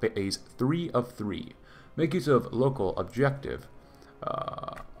do phase 3 of 3. Make use of local objective.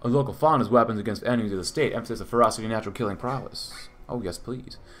 A local fauna's weapons against enemies of the state. Emphasis of ferocity and natural killing prowess. Oh, yes,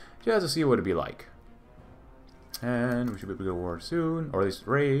 please. Just to see what it'd be like. And we should be able to go to war soon, or at least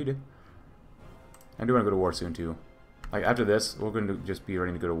raid. I do want to go to war soon, too. Like, after this, we're going to just be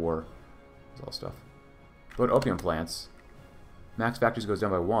ready to go to war. That's all stuff. Go to opium plants. Max factories goes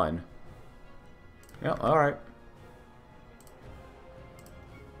down by 1. Yeah, alright.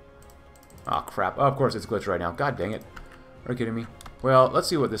 Aw, crap. Oh, of course it's glitched right now. God dang it. Are you kidding me? Well, let's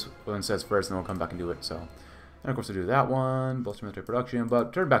see what this one says first, and then we'll come back and do it, so... And of course we'll do that one, bolster military production,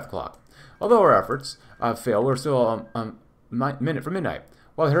 but turn back the clock. Although our efforts failed, we're still minute from midnight.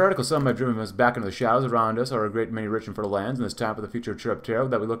 While the heretical sun might driven us back into the shadows around us are a great many rich and fertile lands, and this time for the future of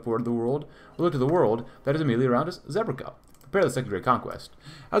Chiropterra that we look forward to the world. We look to the world that is immediately around us, Zebrica. Prepare the secondary conquest.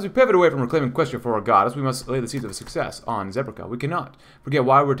 As we pivot away from reclaiming Equestria for our goddess, we must lay the seeds of success on Zebrica. We cannot forget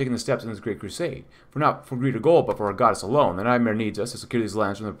why we're taking the steps in this great crusade. For not for greed or gold, but for our goddess alone. The nightmare needs us to secure these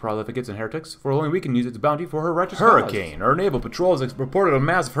lands from the profligates and heretics, for only we can use its bounty for her righteous hurricane. Cause. Our naval patrol has reported a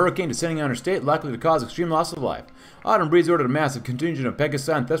massive hurricane descending on our state, likely to cause extreme loss of life. Autumn Breeze ordered a massive contingent of Pegasus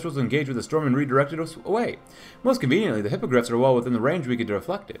and Thestrals to engage with the storm and redirected us away. Most conveniently, the hippogriffs are well within the range we could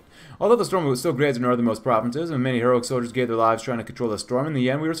deflect it. Although the storm was still grazed in northernmost provinces, and many heroic soldiers gave their lives trying to control the storm, in the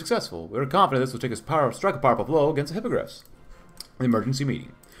end we were successful. We were confident this will take us strike a powerful blow against the hippogriffs. The emergency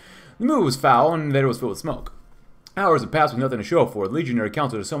meeting. The move was foul, and later was filled with smoke. Hours had passed with nothing to show for it. The legionary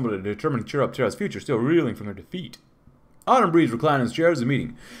council had assembled to determine Chiropterra's future, still reeling from their defeat. Autumn Breeze reclined in his chair as the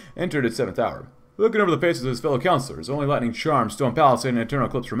meeting entered its 7th hour. Looking over the faces of his fellow counselors, only Lightning Charm, Stone Palisade, and Eternal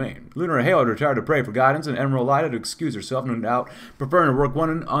Eclipse remained. Lunar Hail had retired to pray for guidance, and Emerald Light had to excuse herself, no doubt, preferring to work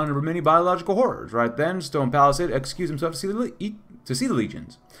one on many biological horrors. Right then, Stone Palisade excused himself to see the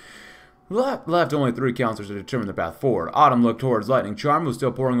legions. Left only 3 counselors to determine the path forward. Autumn looked towards Lightning Charm, who was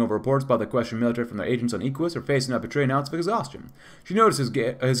still poring over reports about the Equestrian military from their agents on Equus, her face not betraying ounce of exhaustion. She noticed his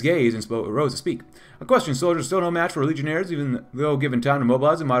gaze and rose to speak. Equestrian soldiers still no match for legionnaires, even though given time to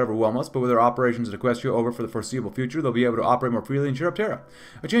mobilize, they might overwhelm us, but with their operations in Equestria over for the foreseeable future, they'll be able to operate more freely in Chiropterra.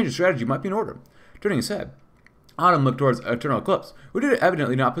 A change of strategy might be in order. Turning his head, Autumn looked towards Eternal Eclipse, who did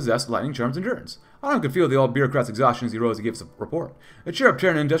evidently not possess Lightning Charm's endurance. Autumn could feel the old bureaucrat's exhaustion as he rose to give us a report. The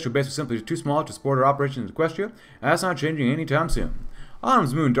Chiropterran industrial base was simply too small to support our operations in Equestria, and that's not changing any time soon.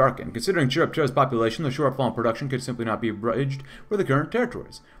 Autumn's moon darkened. Considering Chiropterra's population, the shortfall in production could simply not be bridged with the current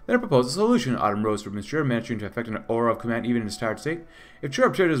territories. Then it proposed a solution. Autumn rose from his chair, managing to effect an aura of command even in his tired state. If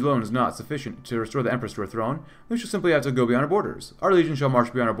Chiropterra alone is not sufficient to restore the Empress to her throne, we shall simply have to go beyond our borders. Our legion shall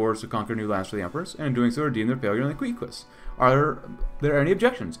march beyond our borders to conquer new lands for the Empress, and in doing so redeem their failure in the Equus. Are there any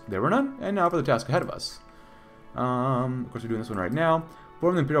objections? There were none, and now for the task ahead of us. Of course we're doing this one right now.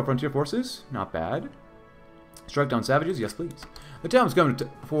 Form the Imperial Frontier Forces, not bad. Strike down savages, yes please. The time has come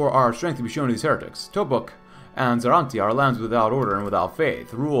for our strength to be shown to these heretics. Tobuk and Zaranti are lands without order and without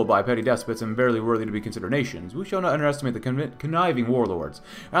faith, ruled by petty despots and barely worthy to be considered nations. We shall not underestimate the conniving warlords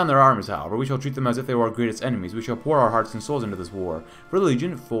and their armies, however. We shall treat them as if they were our greatest enemies. We shall pour our hearts and souls into this war, for the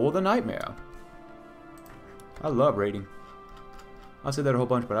Legion full of the nightmare. I love raiding. I'll say that a whole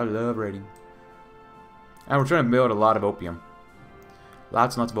bunch, but I love raiding. And we're trying to build a lot of opium.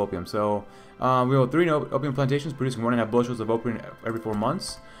 Lots and lots of opium. So, we have 3 opium plantations producing 1.5 bushels of opium every 4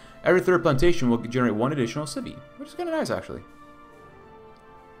 months. Every 3rd plantation will generate 1 additional civvy, which is kind of nice, actually.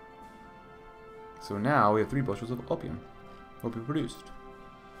 So now we have 3 bushels of opium produced.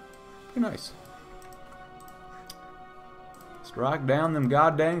 Pretty nice. Strike down them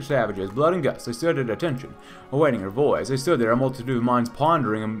goddamn savages. Blood and guts. They stood at attention, awaiting her voice. They stood there, a multitude of minds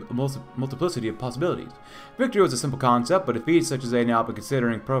pondering a multiplicity of possibilities. Victory was a simple concept, but defeat, such as they had now been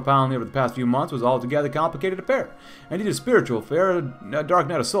considering profoundly over the past few months, was altogether complicated affair. Indeed, a spiritual affair, a dark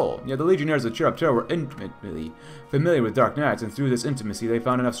night of soul. Yet the legionnaires of Chiropterra were intimately familiar with dark nights, and through this intimacy they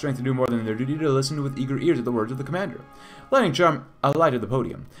found enough strength to do more than their duty to listen with eager ears to the words of the commander. Lightning Charm alighted the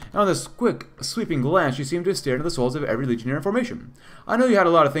podium, and with this quick, sweeping glance she seemed to stare into the souls of every legionnaire in formation. I know you had a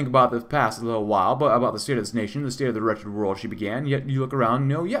lot to think about the past little while, but about the state of this nation, the state of the wretched world, she began, yet you look around and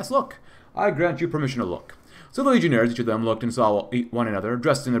know, yes, look, I grant you permission to look. So the legionnaires, each of them, looked and saw one another,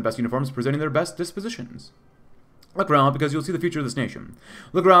 dressed in their best uniforms, presenting their best dispositions. Look around, because you'll see the future of this nation.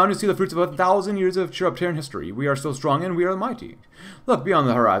 Look around and see the fruits of 1,000 years of Chiropterran history. We are still strong, and we are mighty. Look beyond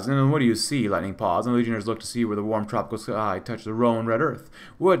the horizon, and what do you see? Lightning paused, and the legionnaires looked to see where the warm tropical sky touched the roan red earth.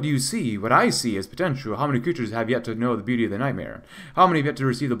 What do you see? What I see is potential. How many creatures have yet to know the beauty of the nightmare? How many have yet to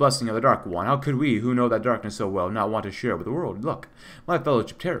receive the blessing of the Dark One? How could we, who know that darkness so well, not want to share with the world? Look, my fellow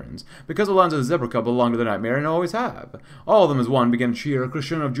Chiropterrans, because the lands of Zebrica belong to the nightmare, and always have. All of them as one began to cheer, a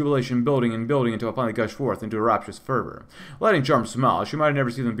crescendo of jubilation, building and building until it finally gushed forth into a rapturous fervor. Lightning Charm smiled. She might have never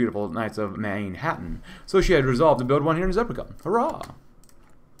seen the beautiful nights of Manhattan, so she had resolved to build one here in Zebrica. Hurrah!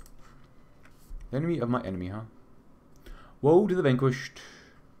 Enemy of my enemy, huh? Woe to the vanquished.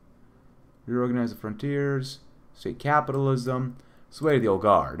 Reorganize the frontiers. State capitalism. Sway the old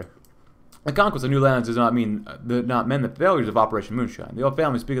guard. The conquest of new lands does not mend the failures of Operation Moonshine. The old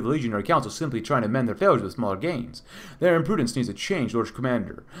family speak of the Legionary Council simply trying to mend their failures with smaller gains. Their imprudence needs to change, Lord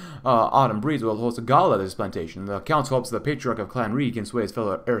Commander. Autumn Breeze will host a gala at this plantation. The council hopes the patriarch of Clan Reed can sway his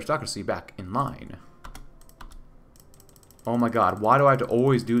fellow aristocracy back in line. Oh my god, why do I have to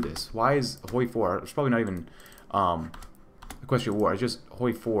always do this? Why is Hoi 4? It's probably not even Equestria War. It's just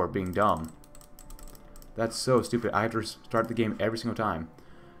Hoi 4 being dumb. That's so stupid. I have to start the game every single time.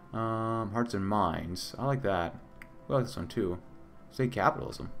 Hearts and Minds. I like that. I like this one too. State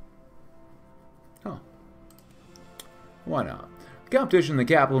capitalism. Huh. Why not? Competition in the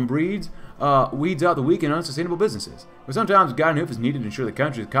capital breeds weeds out the weak and unsustainable businesses. But sometimes guiding hoof is needed to ensure the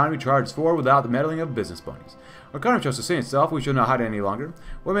country's economy charges forward without the meddling of business bunnies. Our economy shall sustain itself, we shall not hide it any longer.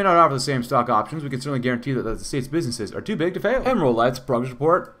 We may not offer the same stock options, we can certainly guarantee that the state's businesses are too big to fail. Emerald Light's progress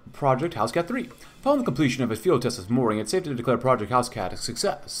report, Project Housecat 3. Following the completion of its field test this morning, it's safe to declare Project Housecat a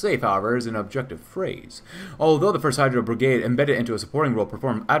success. Safe, however, is an objective phrase. Although the 1st Hydro Brigade embedded into a supporting role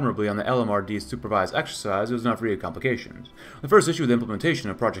performed admirably on the LMRD's supervised exercise, it was not free of complications. The first issue of the implementation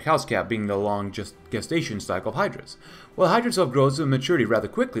of Project Housecat being the long gestation cycle of Hydras. While the Hydra itself grows to maturity rather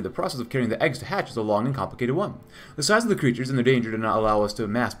quickly, the process of carrying the eggs to hatch is a long and complicated one. The size of the creatures and their danger do not allow us to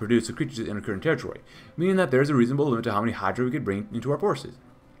mass produce the creatures in our current territory, meaning that there is a reasonable limit to how many Hydra we could bring into our forces.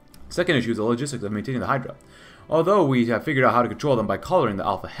 The second issue is the logistics of maintaining the Hydra. Although we have figured out how to control them by collaring the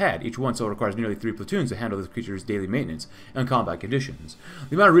alpha head, each one still requires nearly 3 platoons to handle the creature's daily maintenance and combat conditions.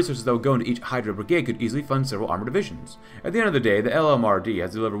 The amount of resources that would go into each Hydra brigade could easily fund several armored divisions. At the end of the day, the LMRD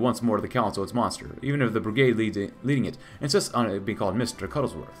has delivered once more to the council its monster, even if the brigade leading it insists on it being called Mr.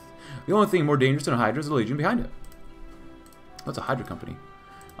 Cuddlesworth. The only thing more dangerous than a Hydra is the Legion behind it. What's a Hydra company?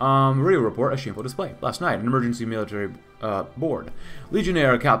 Radio report, a shameful display. Last night, an emergency military board.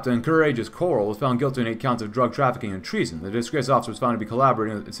 Legionnaire Captain Courageous Coral was found guilty on 8 counts of drug trafficking and treason. The disgraced officer was found to be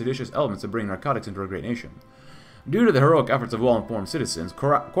collaborating with seditious elements to bring narcotics into our great nation. Due to the heroic efforts of well-informed citizens,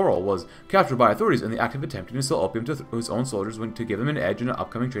 Coral was captured by authorities in the act of attempting to sell opium to his own soldiers to give them an edge in an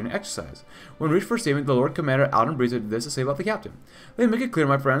upcoming training exercise. When reached for statement, the Lord Commander Autumn Breeze had this to say about the captain. Let me make it clear,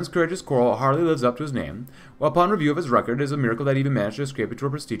 my friends, Courageous Coral hardly lives up to his name. While upon review of his record, it is a miracle that he even managed to escape into a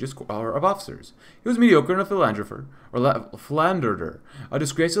prestigious corps of officers. He was mediocre and a philanderer, a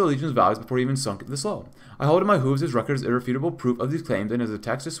disgrace to the Legion's values before he even sunk this low. I hold in my hooves his record as irrefutable proof of these claims, and as a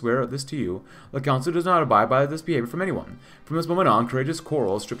text to swear this to you, the Council does not abide by this behavior from anyone. From this moment on, Courageous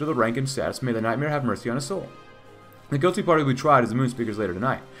Coral, stripped of the rank and status, may the nightmare have mercy on his soul. The guilty party will be tried as the Moon speakers later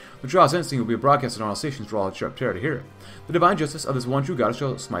tonight. The trial sentencing will be broadcasted on all stations for all Chiropterra to hear it. The divine justice of this one true goddess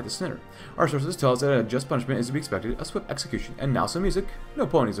shall smite the sinner. Our sources tell us that a just punishment is to be expected, a swift execution, and now some music. No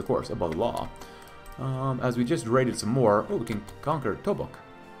ponies, of course, above the law. As we just raided some more, we can conquer Tobuk.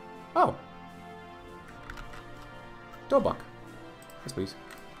 Oh. Tobuk. Yes, please.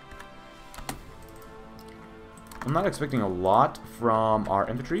 I'm not expecting a lot from our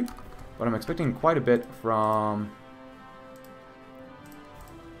infantry, but I'm expecting quite a bit from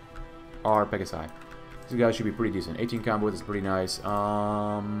our Pegasi. These guys should be pretty decent. 18 combo is pretty nice.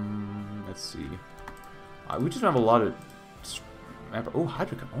 Let's see. We just have a lot of... Oh,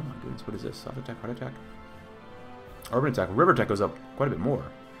 Hydra... Oh my goodness, what is this? Soft attack, hard attack? Urban attack. River attack goes up quite a bit more.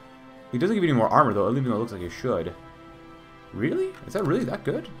 He doesn't give you any more armor, though, even though it looks like it should. Really? Is that really that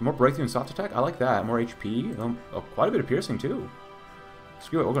good? More breakthrough and soft attack? I like that. More HP. Quite a bit of piercing, too.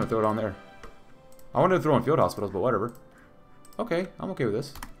 Screw it, we're going to throw it on there. I wanted to throw in field hospitals, but whatever. Okay, I'm okay with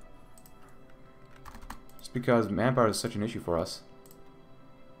this. Just because manpower is such an issue for us.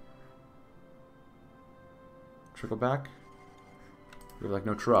 Trickle back. We have, like,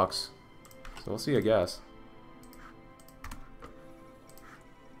 no trucks. So we'll see, I guess.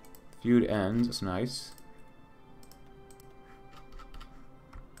 Feud ends. That's nice.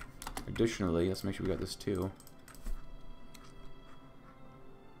 Additionally, let's make sure we got this too.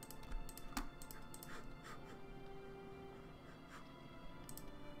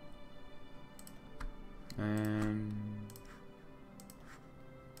 And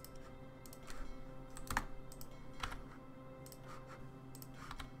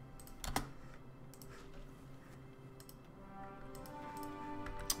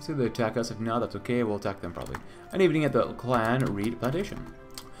see if they attack us. If not, that's okay. We'll attack them probably. An evening at the Clan Reed Plantation.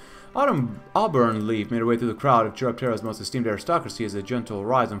 Auburn Leaf made her way through the crowd of Chiropterra's most esteemed aristocracy as the gentle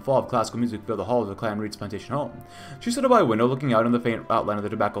rise and fall of classical music filled the hall of the Clan Reed's plantation home. She stood by a window looking out on the faint outline of the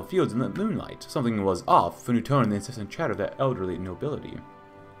tobacco fields in the moonlight. Something was off, the new tone and the incessant chatter of that elderly nobility.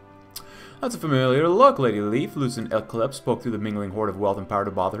 That's a familiar look, Lady Leaf. Lucent Eclipse spoke through the mingling horde of wealth and power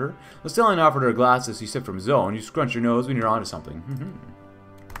to bother her. The stallion offered her a glass as he sipped from his own. You scrunch your nose when you're onto something.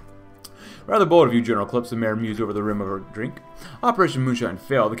 Rather bold of you, General Eclipse, the mayor mused over the rim of her drink. Operation Moonshine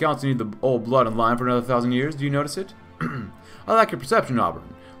failed. The council need the old blood in line for another 1,000 years. Do you notice it? I lack your perception,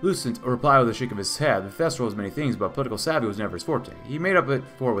 Auburn. Lucent replied with a shake of his head. The Thestral was many things, but political savvy was never his forte. He made up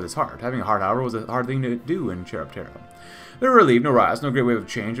for it with his heart. Having a heart, however, was a hard thing to do in Chiropterra. They were relieved, no riots, no great wave of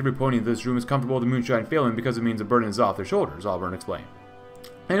change. Every pony in this room is comfortable with the moonshine failing because it means the burden is off their shoulders, Auburn explained.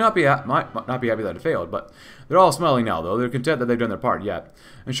 They might not be happy that it failed, but they're all smiling now, though. They're content that they've done their part yet,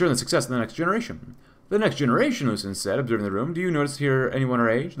 ensuring the success of the next generation. The next generation, Lucent said, observing the room. Do you notice here anyone our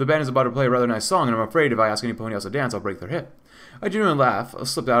age? The band is about to play a rather nice song, and I'm afraid if I ask any pony else to dance, I'll break their hip. A genuine laugh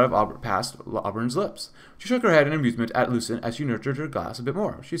slipped out of past Auburn's lips. She shook her head in amusement at Lucent as she nurtured her glass a bit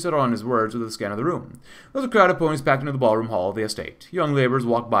more. She settled on his words with a scan of the room. There was a crowd of ponies packed into the ballroom hall of the estate. Young laborers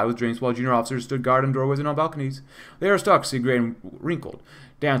walked by with drinks while junior officers stood guard in doorways and on balconies. The aristocracy, gray and wrinkled,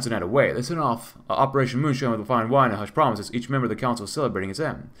 danced the night away. They sent off Operation Moonshine with fine wine and hushed promises. Each member of the council was celebrating its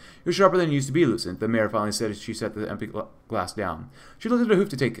end. You're sharper than you used to be, Lucent, the mayor finally said as she set the empty glass down. She looked at her hoof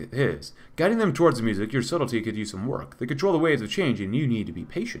to take his. Guiding them towards the music, your subtlety could use some work. They control the waves of change, and you need to be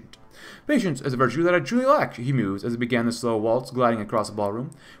patient. Patience is a virtue that I truly lack, he mused as it began the slow waltz gliding across the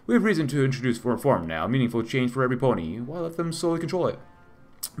ballroom. We have reason to introduce reform now, meaningful change for every pony. Why let them slowly control it?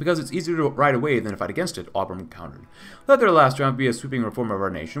 Because it's easier to ride a wave than to fight against it, Auburn countered. Let their last triumph be a sweeping reform of our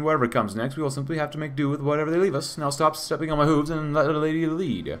nation. Whatever comes next, we will simply have to make do with whatever they leave us. Now stop stepping on my hooves and let the lady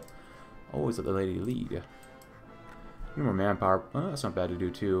lead. Always let the lady lead. Need more manpower. Oh, that's not bad to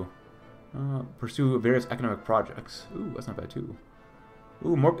do, too. Pursue various economic projects. Ooh, that's not bad, too.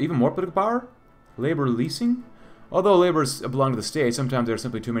 Ooh, even more political power? Labor leasing? Although laborers belong to the state, sometimes there are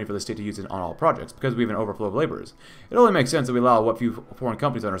simply too many for the state to use it on all projects, because we have an overflow of laborers. It only makes sense that we allow what few foreign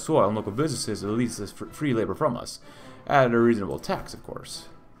companies on our soil and local businesses to lease this free labor from us. At a reasonable tax, of course.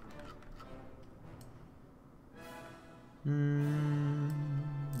 Legionary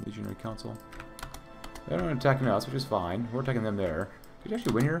Council. They're not attacking us, which is fine. We're attacking them there. Could you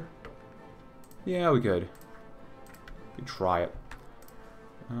actually win here? Yeah, we could. We could try it.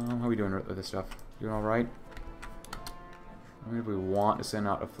 How are we doing with this stuff? Doing alright? I mean, if we want to send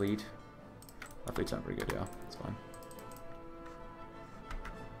out a fleet. Our fleet's not pretty good, yeah. That's fine.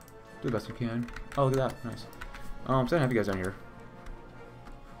 Do the best we can. Oh, look at that. Nice. So I don't have you guys down here.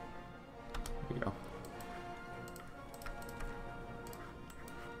 There you go.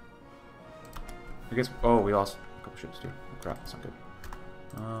 I guess... Oh, we lost a couple ships, too. Oh, crap, that's not good.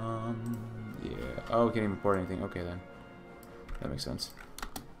 Yeah. Oh, we can't even import anything. Okay, then. That makes sense.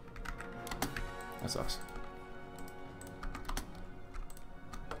 That sucks.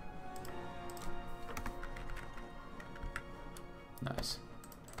 Nice.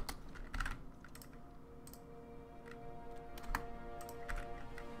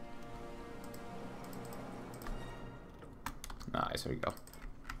 Nice, there you go.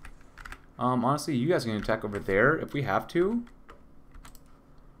 Honestly, you guys can attack over there if we have to.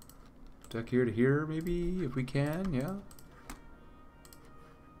 Attack here to here, maybe, if we can, yeah.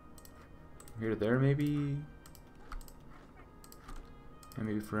 Here to there, maybe. And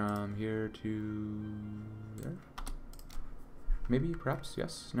maybe from here to there. Maybe, perhaps,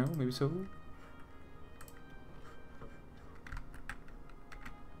 yes, no, maybe so.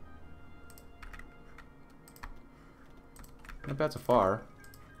 Not bad so far.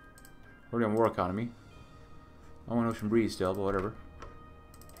 We're on war economy. I want ocean breeze still, but whatever.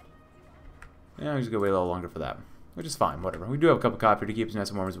 Yeah, I'm just gonna wait a little longer for that, which is fine. Whatever. We do have a couple copper to keep us nice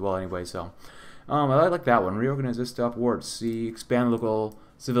and warm as well, anyway. So, I like that one. Reorganize this stuff. War at sea. Expand local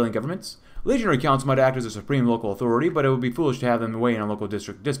civilian governments. Legionary councils might act as a supreme local authority, but it would be foolish to have them weigh in on local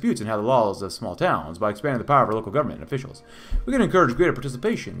district disputes and have the laws of small towns. By expanding the power of our local government and officials, we can encourage greater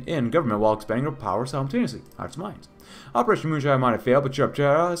participation in government while expanding our power simultaneously. Hearts and minds. Operation Moonshine might have failed, but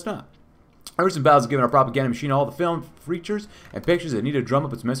Chiropterra has not. Our recent battles have given our propaganda machine all the film, features, and pictures that need to drum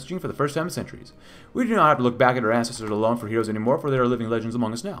up its messaging for the first time in centuries. We do not have to look back at our ancestors alone for heroes anymore, for there are living legends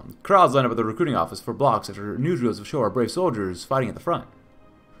among us now. Crowds line up at the recruiting office for blocks after newsreels show our brave soldiers fighting at the front.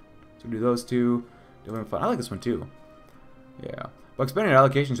 So do those two. I like this one too. Yeah. By expanding our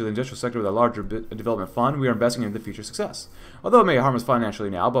allocations to the industrial sector with a larger development fund, we are investing in the future success. Although it may harm us financially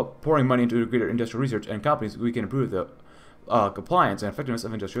now, but pouring money into greater industrial research and companies, we can improve the compliance and effectiveness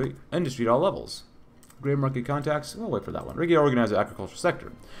of industry at all levels. Great market contacts. We'll wait for that one. Regular organized agricultural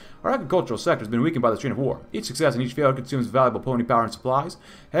sector. Our agricultural sector has been weakened by the strain of war. Each success and each failure consumes valuable pony power and supplies,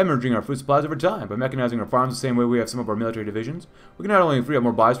 hemorrhaging our food supplies over time. By mechanizing our farms the same way we have some of our military divisions, we can not only free up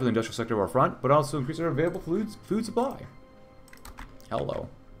more buys for the industrial sector of our front, but also increase our available food supply. Hello.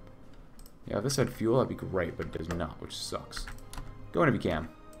 Yeah, if this had fuel, that'd be great, but it does not, which sucks. Go in if you can.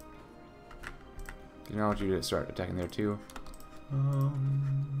 You know, I want you to start attacking there too.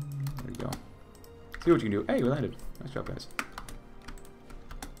 There you go. See what you can do. Hey, we landed. Nice job, guys.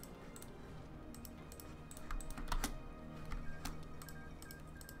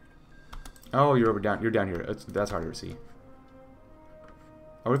 Oh, you're down here. That's harder to see.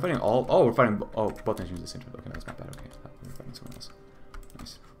 Are we fighting all? Oh, we're fighting. Oh, both nations at the same time. Okay, that's not bad. Okay, we're fighting someone else.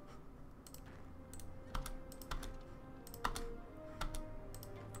 Nice.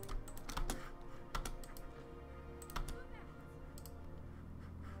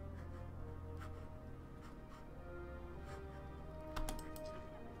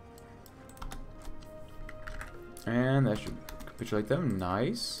 And that should capitulate them.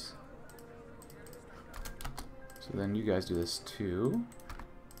 Nice. So then you guys do this too.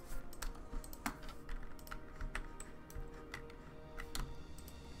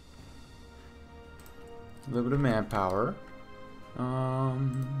 A little bit of manpower.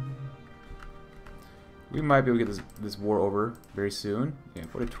 We might be able to get this war over very soon. Yeah,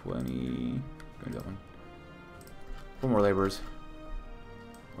 4 to 20. Go that one. 4 more laborers.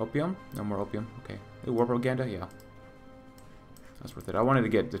 Opium? No more opium. Okay. War propaganda? Yeah. That's worth it. I wanted to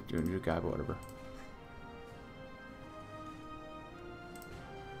get the new guy, but whatever.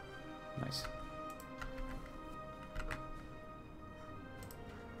 Nice.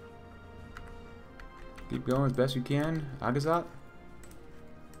 Keep going as best you can. Agazat.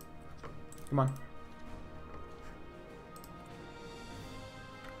 Come on.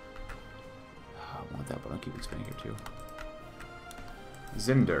 I want that, but I'll keep expanding here too.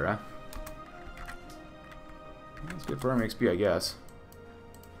 Zinder, huh? That's good for army XP, I guess.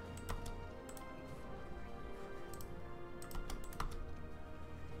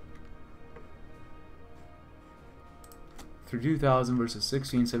 Through 2,000 versus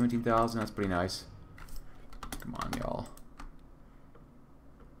 16, 17,000. That's pretty nice. Come on, y'all.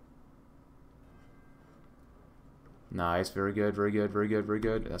 Nice. Very good, very good, very good, very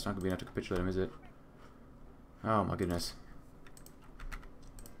good. That's not going to be enough to capitulate him, is it? Oh, my goodness.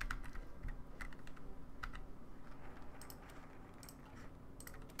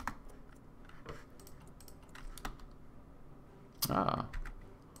 Ah.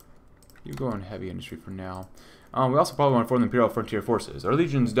 You're going heavy industry for now. We also probably want to form the Imperial Frontier Forces. Our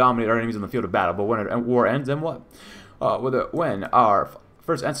legions dominate our enemies on the field of battle, but when war ends, then what? When our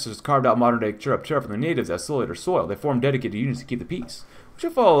first ancestors carved out modern-day Chiropterra from the natives as solid or soil, they formed dedicated units to keep the peace. We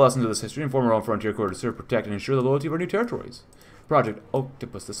should follow lessons of this history and form our own frontier corps to serve, protect, and ensure the loyalty of our new territories. Project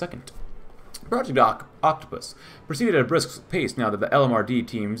Octopus II. Project Octopus proceeded at a brisk pace now that the LMRD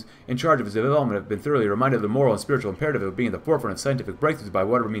teams in charge of its development have been thoroughly reminded of the moral and spiritual imperative of being at the forefront of scientific breakthroughs by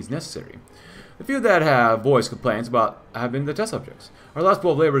whatever means necessary. The few that have voiced complaints about have been the test subjects. Our last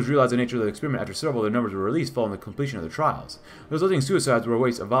pool of laborers realized the nature of the experiment after several of their numbers were released following the completion of the trials. The resulting suicides were a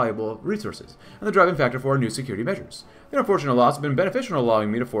waste of valuable resources, and the driving factor for our new security measures. The unfortunate loss has been beneficial in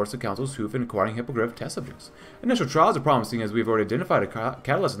allowing me to force the Council's hoof in acquiring hippogriff test subjects. Initial trials are promising as we've already identified a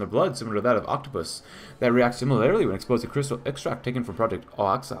catalyst in their blood similar to that of octopus that reacts similarly when exposed to crystal extract taken from Project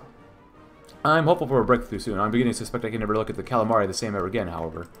Oaxa. I'm hopeful for a breakthrough soon. I'm beginning to suspect I can never look at the calamari the same ever again,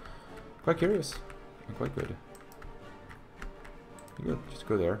 however. Quite curious. And quite good. Good. Just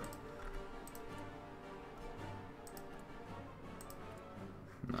go there.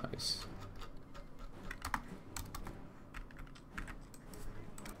 Nice.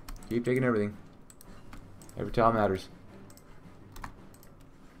 Keep taking everything. Every tile matters.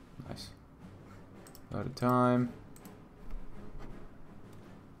 Nice. Out of time.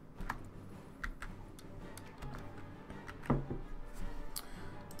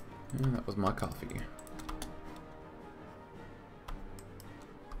 And that was my coffee.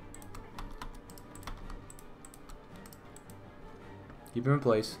 Keep him in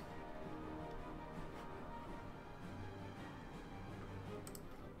place.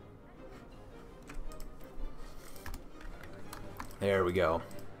 There we go.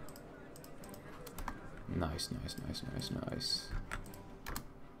 Nice, nice, nice, nice, nice.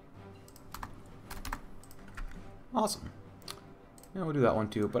 Awesome. Yeah, we'll do that one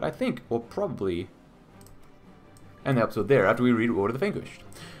too, but I think we'll probably end the episode there after we read War of the Vanquished.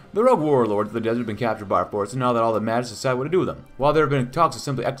 The rogue warlords of the desert have been captured by our force, and now that all that matters is to decide what to do with them. While there have been talks of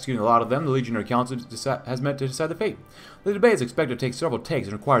simply executing a lot of them, the Legionary Council has met to decide the fate. The debate is expected to take several takes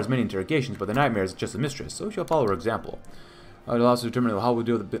and requires many interrogations, but the nightmare is just a mistress, so we shall follow her example. It will also determine how we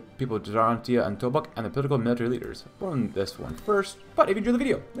deal with the people of Tarantia and Tobak and the political and military leaders. More on this one first, but if you enjoyed the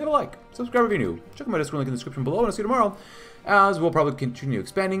video, leave a like, subscribe if you're new, check out my Discord link in the description below, and I'll see you tomorrow, as we'll probably continue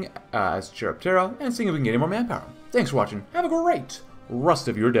expanding as Chiropterra and seeing if we can get any more manpower. Thanks for watching, have a great rest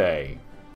of your day.